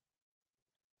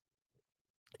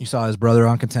 You saw his brother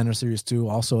on Contender Series 2,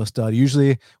 also a stud.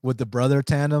 Usually with the brother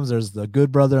tandems, there's the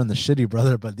good brother and the shitty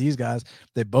brother, but these guys,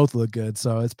 they both look good.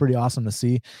 So it's pretty awesome to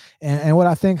see. And what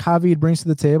I think Javid brings to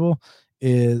the table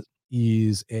is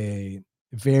he's a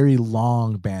very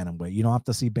long bantamweight. You don't have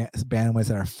to see bantamweights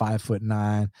that are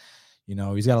 5'9". You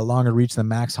know, he's got a longer reach than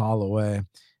Max Holloway.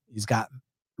 He's got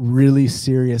really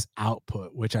serious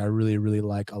output, which I really, really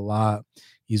like a lot.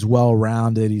 He's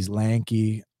well-rounded. He's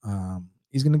lanky.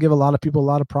 He's going to give a lot of people a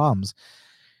lot of problems.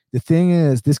 The thing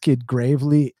is, this kid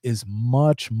Gravely is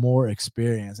much more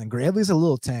experienced, and Gravely's a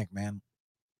little tank, man.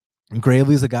 And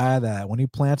Gravely's a guy that when he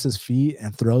plants his feet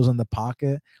and throws in the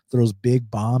pocket, throws big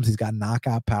bombs, he's got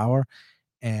knockout power,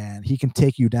 and he can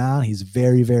take you down. He's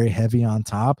very, very heavy on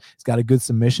top. He's got a good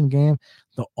submission game.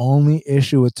 The only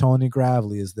issue with Tony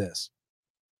Gravely is this.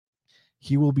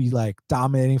 He will be like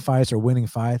dominating fights or winning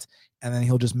fights, and then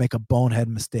he'll just make a bonehead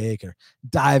mistake or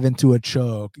dive into a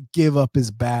choke, give up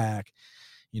his back,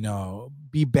 you know,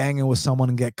 be banging with someone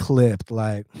and get clipped.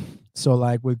 Like, so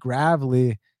like with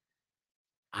Gravely,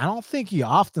 I don't think he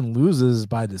often loses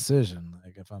by decision.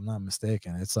 Like, if I'm not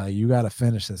mistaken, it's like you got to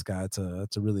finish this guy to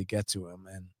really get to him.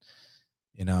 And,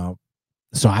 you know,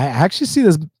 so I actually see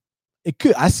this.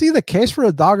 I see the case for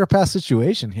a dog or pass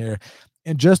situation here.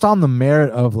 And just on the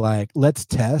merit of like, let's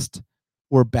test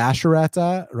where Basharat's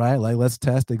at, right? Like, let's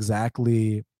test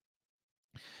exactly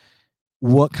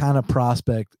what kind of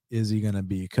prospect is he going to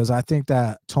be. Because I think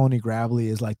that Tony Gravely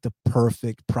is like the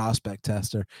perfect prospect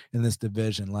tester in this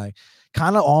division. Like,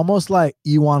 kind of almost like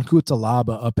Iwan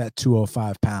Kutalaba up at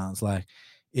 205 pounds. Like,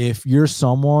 if you're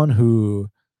someone who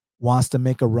wants to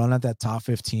make a run at that top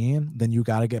 15, then you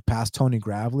got to get past Tony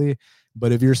Gravely.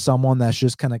 But if you're someone that's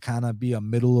just going to kind of be a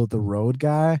middle of the road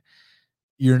guy,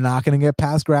 you're not going to get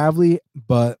past Gravely.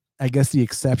 But I guess the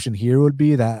exception here would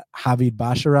be that Javid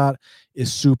Basharat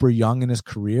is super young in his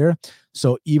career.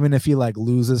 So even if he like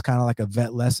loses kind of like a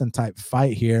vet lesson type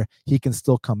fight here, he can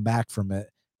still come back from it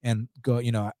and go,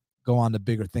 you know, go on to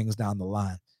bigger things down the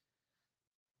line.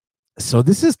 So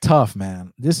this is tough,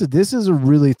 man. This is a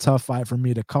really tough fight for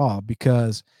me to call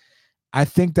because I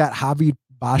think that Javid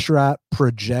Basharat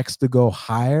projects to go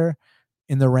higher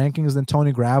in the rankings than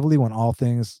Tony Gravely when all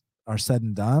things are said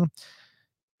and done.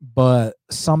 But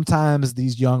sometimes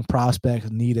these young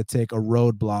prospects need to take a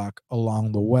roadblock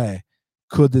along the way.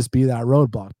 Could this be that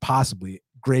roadblock? Possibly.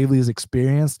 Gravely is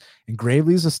experienced, and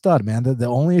Gravely is a stud, man. The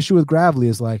only issue with Gravely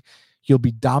is like he'll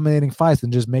be dominating fights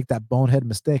and just make that bonehead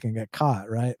mistake and get caught,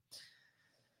 right?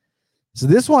 So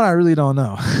this one, I really don't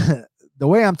know. The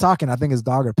way I'm talking, I think is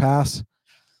dog or pass.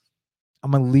 I'm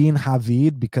going to lean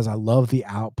Javid because I love the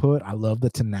output. I love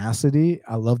the tenacity.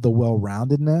 I love the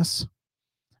well-roundedness.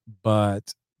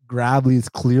 But Gravely's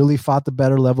clearly fought the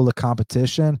better level of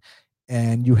competition,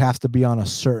 and you have to be on a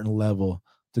certain level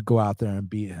to go out there and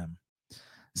beat him.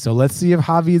 So let's see if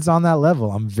Javid's on that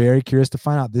level. I'm very curious to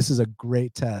find out. This is a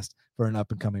great test for an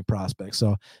up-and-coming prospect.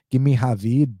 So give me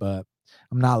Javid, but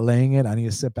I'm not laying it. I need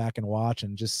to sit back and watch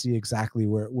and just see exactly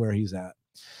where he's at.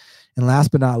 And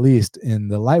last but not least, in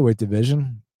the lightweight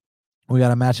division, we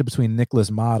got a matchup between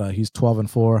Nicholas Mata. He's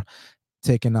 12-4,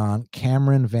 taking on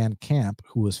Cameron Van Camp,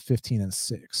 who was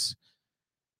 15-6.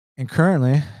 And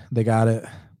currently, they got it.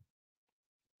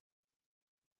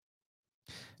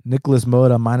 Nicholas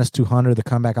Mata minus 200. The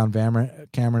comeback on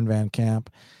Cameron Van Camp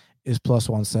is plus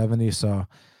 170. So,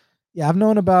 yeah, I've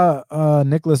known about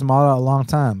Nicholas Mata a long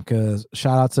time because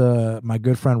shout out to my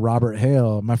good friend Robert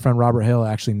Hale. My friend Robert Hale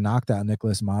actually knocked out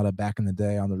Nicholas Mata back in the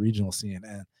day on the regional scene.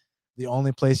 And the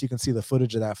only place you can see the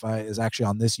footage of that fight is actually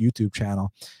on this YouTube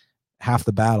channel, Half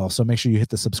the Battle. So make sure you hit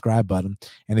the subscribe button.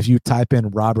 And if you type in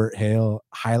Robert Hale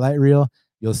highlight reel,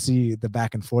 you'll see the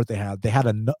back and forth they had. They had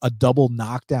a double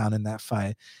knockdown in that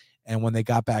fight. And when they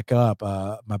got back up,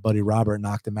 my buddy Robert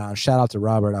knocked him out. Shout out to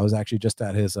Robert. I was actually just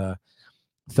at his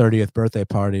 30th birthday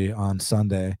party on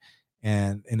Sunday.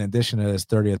 And in addition to his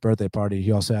 30th birthday party,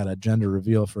 he also had a gender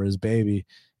reveal for his baby,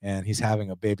 and he's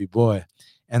having a baby boy.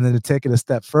 And then to take it a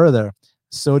step further,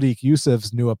 Sodiq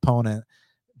Yusuf's new opponent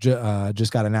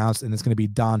just got announced, and it's going to be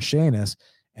Don Shainis.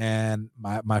 And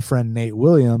my friend Nate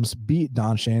Williams beat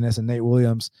Don Shainis, and Nate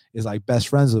Williams is like best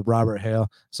friends with Robert Hale.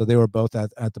 So they were both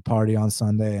at the party on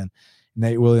Sunday, and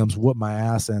Nate Williams whooped my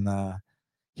ass, and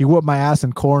he whooped my ass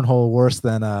in cornhole worse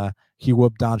than he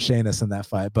whooped Don Shainis in that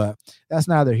fight. But that's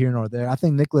neither here nor there. I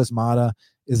think Nicholas Mata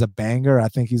is a banger. I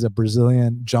think he's a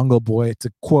Brazilian jungle boy,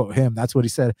 to quote him. That's what he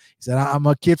said. He said, I'm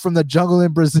a kid from the jungle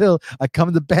in Brazil. I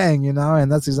come to bang,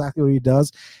 and that's exactly what he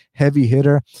does. Heavy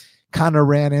hitter. Kind of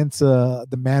ran into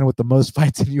the man with the most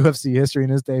fights in UFC history in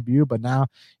his debut, but now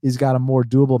he's got a more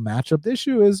doable matchup. The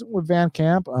issue is with Van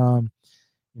Camp.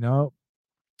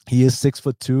 He is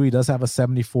 6'2". He does have a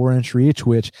 74-inch reach,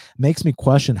 which makes me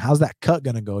question, how's that cut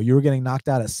going to go? You were getting knocked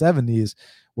out at 70s.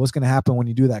 What's going to happen when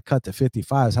you do that cut to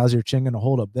 55s? How's your chin going to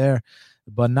hold up there?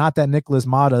 But not that Nicholas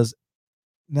Mata's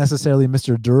necessarily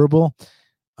Mr. Durable.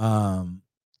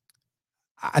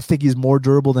 I think he's more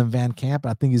durable than Van Camp.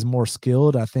 I think he's more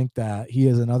skilled. I think that he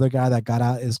is another guy that got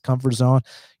out his comfort zone,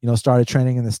 started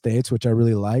training in the States, which I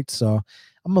really liked. So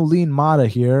I'm going to lean Mata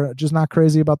here, just not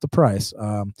crazy about the price.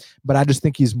 But I just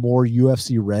think he's more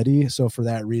UFC ready. So for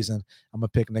that reason, I'm going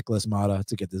to pick Nicholas Mata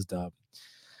to get this dub.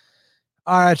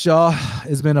 All right, y'all.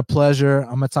 It's been a pleasure.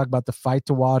 I'm going to talk about the fight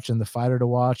to watch and the fighter to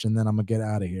watch, and then I'm going to get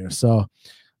out of here. So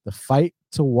the fight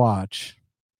to watch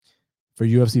for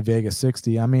UFC Vegas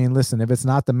 60. I mean, listen, if it's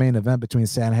not the main event between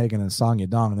Sandhagen and Song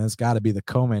Yadong, then it's got to be the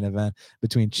co-main event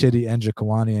between Chidi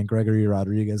Njokuani and Gregory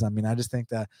Rodriguez. I mean, I just think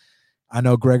that I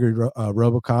know Gregory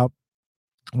Robocop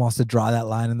wants to draw that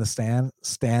line in the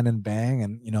stand and bang,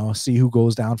 and see who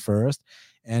goes down first.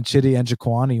 And Chidi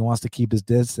Njokuani wants to keep his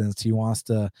distance. He wants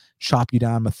to chop you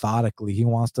down methodically. He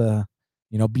wants to,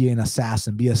 be an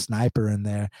assassin, be a sniper in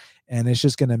there. And it's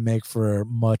just going to make for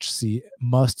must-see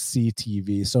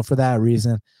TV. So for that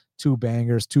reason, two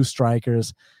bangers, two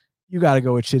strikers. You got to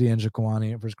go with Chidi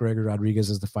Njokuani versus Gregory Rodriguez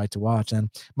as the fight to watch. And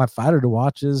my fighter to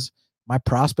watch is my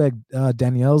prospect,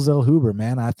 Daniel Zellhuber,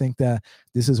 man. I think that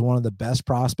this is one of the best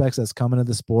prospects that's coming to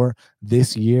the sport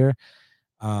this year.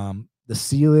 The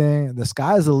ceiling, the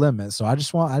sky is the limit. So I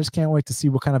just can't wait to see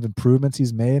what kind of improvements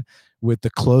he's made with the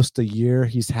close to year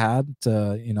he's had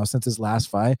to, since his last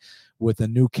fight, with the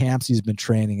new camps he's been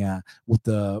training at, with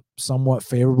the somewhat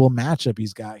favorable matchup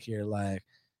he's got here,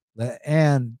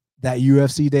 and that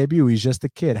UFC debut. He's just a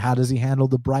kid. How does he handle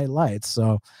the bright lights?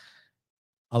 So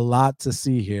a lot to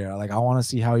see here. I want to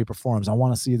see how he performs. I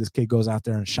want to see if this kid goes out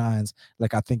there and shines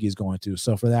like I think he's going to.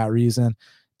 So for that reason,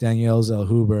 Daniel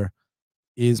Zellhuber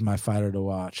is my fighter to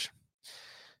watch.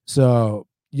 So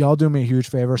y'all do me a huge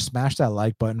favor. Smash that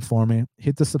like button for me.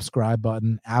 Hit the subscribe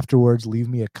button. Afterwards, leave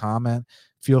me a comment.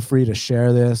 Feel free to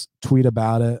share this, tweet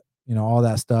about it, all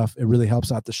that stuff. It really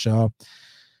helps out the show.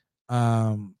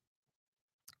 I'll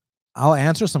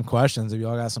answer some questions if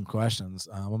y'all got some questions.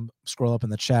 I'm going to scroll up in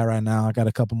the chat right now. I got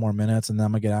a couple more minutes, and then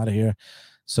I'm going to get out of here.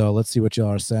 So let's see what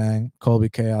y'all are saying. Colby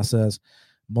Chaos says,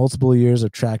 multiple years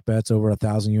of track bets, over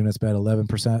 1,000 units, bet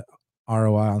 11%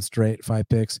 ROI on straight fight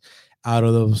picks. Out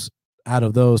of those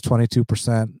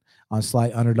 22% on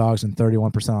slight underdogs and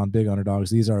 31% on big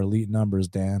underdogs. These are elite numbers,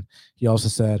 Dan. He also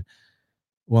said,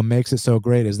 what makes it so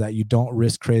great is that you don't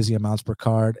risk crazy amounts per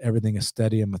card. Everything is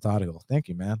steady and methodical. Thank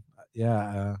you, man.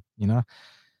 Yeah,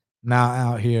 now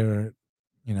out here,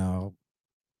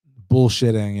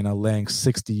 bullshitting, laying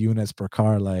 60 units per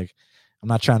card. I'm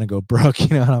not trying to go broke. You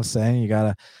know what I'm saying?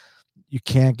 You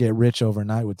can't get rich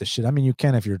overnight with this shit. I mean, you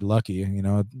can if you're lucky.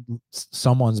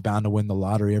 Someone's bound to win the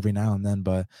lottery every now and then,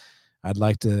 but I'd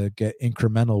like to get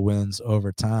incremental wins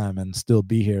over time and still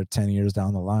be here 10 years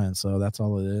down the line. So that's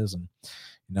all it is. And,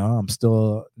 I'm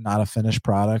still not a finished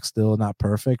product, still not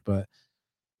perfect, but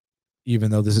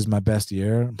even though this is my best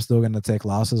year, I'm still going to take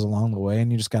losses along the way. And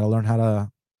you just got to learn how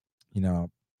to,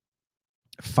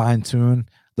 fine tune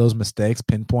those mistakes,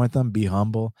 pinpoint them, be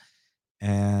humble,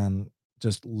 and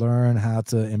just learn how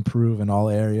to improve in all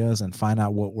areas and find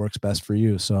out what works best for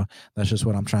you. So that's just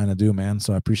what I'm trying to do, man.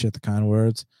 So I appreciate the kind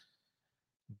words.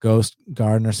 Ghost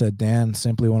Gardner said, Dan,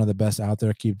 simply one of the best out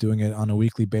there. Keep doing it on a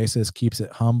weekly basis. Keeps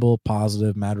it humble,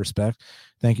 positive, mad respect.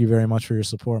 Thank you very much for your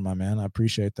support, my man. I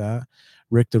appreciate that.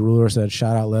 Rick the Ruler said,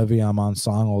 shout out Levy. I'm on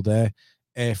song all day.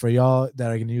 Hey, for y'all that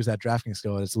are going to use that drafting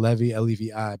skill, it's Levy,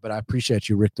 Levi. But I appreciate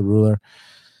you, Rick the Ruler.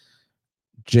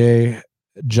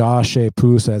 Josh A.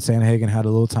 Poo said, Sandhagen had a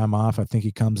little time off. I think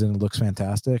he comes in and looks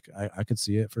fantastic. I could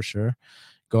see it for sure.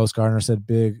 Ghost Gardner said,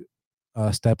 big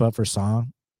step up for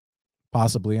Song.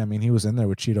 Possibly. I mean, he was in there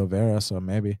with Chito Vera, so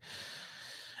maybe.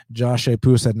 Josh A.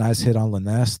 Poo said, nice hit on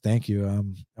Liness. Thank you.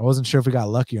 I wasn't sure if we got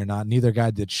lucky or not. Neither guy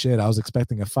did shit. I was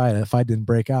expecting a fight. A fight didn't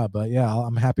break out, but yeah,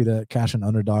 I'm happy to cash an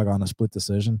underdog on a split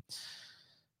decision.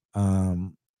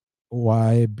 YBP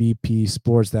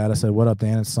Sports Data said, what up,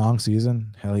 Dan? It's Song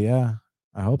season. Hell yeah.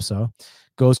 I hope so.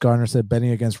 Ghost Gardner said,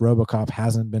 betting against Robocop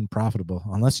hasn't been profitable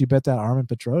unless you bet that Armin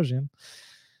Petrosian.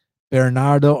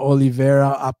 Bernardo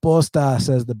Oliveira Aposta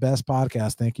says, the best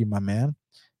podcast. Thank you, my man.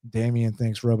 Damien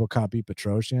thinks RoboCop beat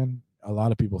Petrosian. A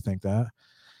lot of people think that.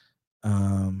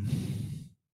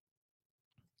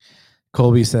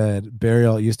 Colby said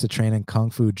Burial used to train in Kung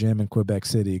Fu Gym in Quebec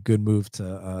City. Good move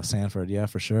to Sanford. Yeah,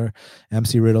 for sure.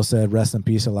 MC Riddle said, rest in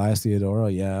peace, Elias Theodoro.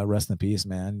 Yeah, rest in peace,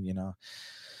 man. You know,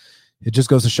 it just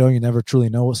goes to show you never truly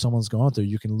know what someone's going through.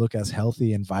 You can look as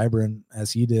healthy and vibrant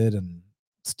as he did and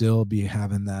still be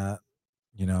having that,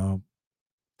 you know,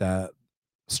 that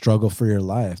struggle for your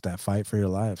life, that fight for your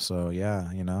life. So,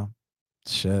 yeah, you know,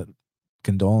 shit.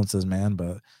 Condolences, man.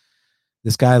 But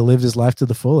this guy lived his life to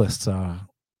the fullest. So,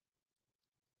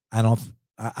 I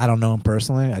don't know him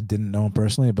personally. I didn't know him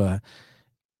personally, but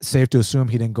safe to assume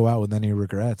he didn't go out with any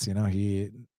regrets. You know, he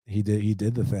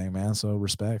did the thing, man. So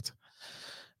respect.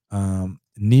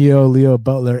 Neo Leo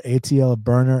Butler, ATL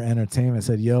Burner Entertainment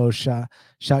said, "Yo, shout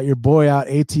your boy out,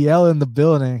 ATL in the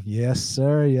building." Yes,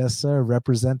 sir. Yes, sir.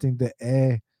 Representing the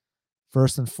A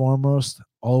first and foremost,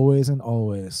 always and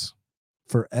always,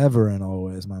 forever and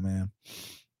always, my man.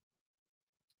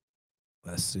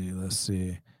 Let's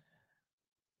see.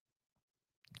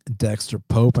 Dexter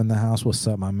Pope in the house. What's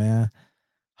up, my man?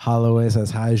 Holloway says,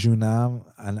 hi, Junam.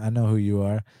 I know who you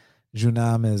are.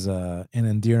 Junam is an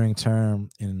endearing term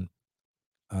in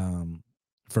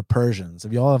for Persians.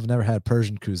 If y'all have never had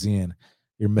Persian cuisine,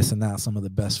 you're missing out some of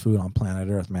the best food on planet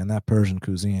Earth, man. That Persian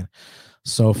cuisine,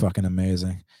 so fucking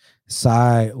amazing.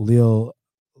 Sai Lil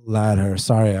Ladher,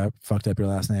 sorry I fucked up your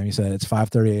last name. He said it's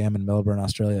 5:30 a.m. in Melbourne,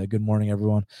 Australia. Good morning,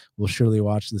 everyone. We'll surely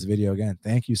watch this video again.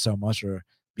 Thank you so much for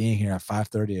being here at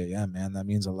 5:30 a.m., man. That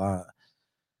means a lot.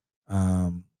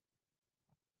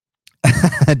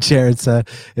 Jared said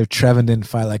if Trevin didn't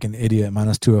fight like an idiot,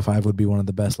 minus 205 would be one of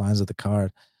the best lines of the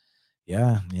card.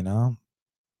 Yeah, you know,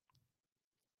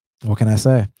 what can I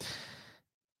say?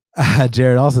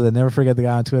 Jared also said, never forget the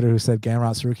guy on Twitter who said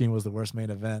Gamrot Sarukian was the worst main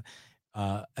event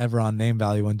ever on name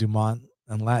value when Dumont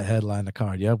and Lat headlined the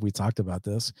card. Yep, we talked about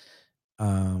this.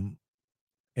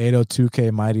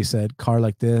 802K Mighty said, card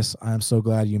like this, I'm so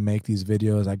glad you make these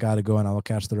videos. I got to go and I will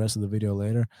catch the rest of the video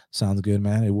later. Sounds good,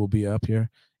 man. It will be up here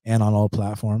and on all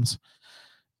platforms.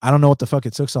 I don't know what the fuck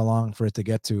it took so long for it to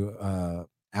get to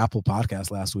Apple Podcast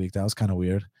last week. That was kind of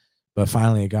weird, but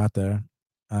finally it got there.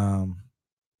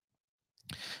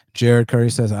 Jared Curry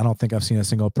says, I don't think I've seen a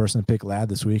single person pick Ladd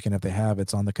this week, and if they have,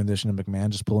 it's on the condition of McMahon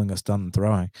just pulling a stunt and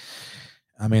throwing.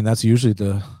 I mean, that's usually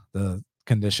the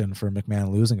condition for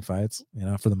McMahon losing fights, you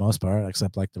know, for the most part,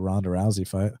 except like the Ronda Rousey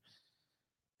fight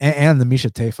and the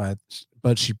Miesha Tate fight,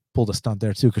 but she pulled a stunt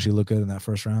there too because she looked good in that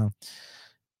first round.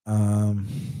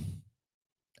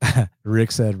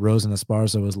 Rick said Rose and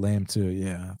Esparza was lame too.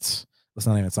 Yeah, let's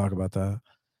not even talk about that.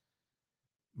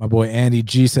 My boy Andy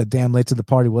G said, damn, late to the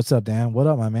party. What's up, Dan? What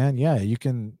up, my man? Yeah, you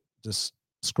can just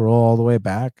scroll all the way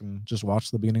back and just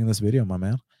watch the beginning of this video, my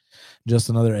man. Just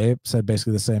Another Ape said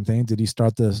basically the same thing. Did he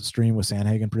start the stream with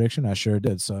Sandhagen prediction? I sure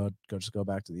did. So go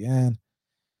back to the end.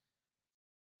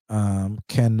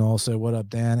 Ken Knoll said, what up,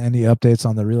 Dan? Any updates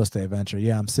on the real estate venture?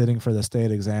 Yeah, I'm sitting for the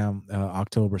state exam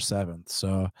October 7th.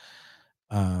 So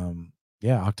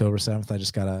yeah, October 7th, I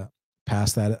just got to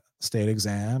pass that state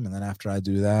exam. And then after I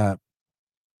do that,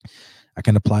 I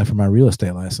can apply for my real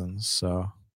estate license. So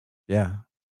yeah,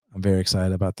 I'm very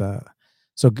excited about that.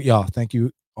 So y'all, thank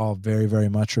you all very, very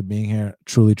much for being here.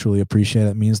 Truly, truly appreciate it.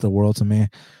 It means the world to me.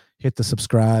 Hit the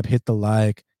subscribe, hit the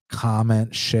like,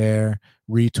 comment, share,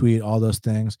 retweet, all those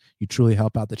things. You truly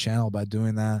help out the channel by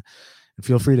doing that. And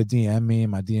feel free to DM me.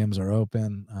 My DMs are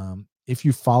open. If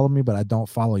you follow me, but I don't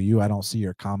follow you, I don't see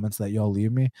your comments that y'all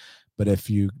leave me. But if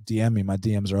you DM me, my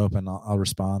DMs are open. I'll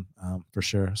respond for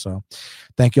sure. So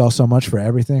thank you all so much for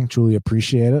everything. Truly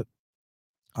appreciate it.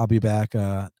 I'll be back.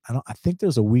 I think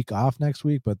there's a week off next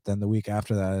week, but then the week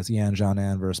after that is Yan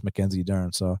Xiaonan versus Mackenzie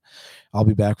Dern. So I'll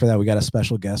be back for that. We got a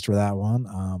special guest for that one.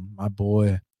 My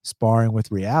boy Sparring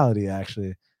with Reality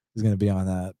actually is going to be on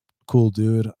that. Cool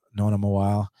dude. Known him a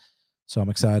while. So I'm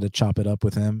excited to chop it up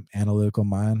with him. Analytical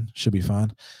mind. Should be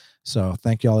fun. So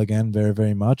thank you all again very,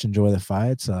 very much. Enjoy the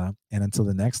fights. And until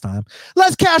the next time,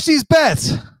 let's cash these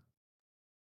bets.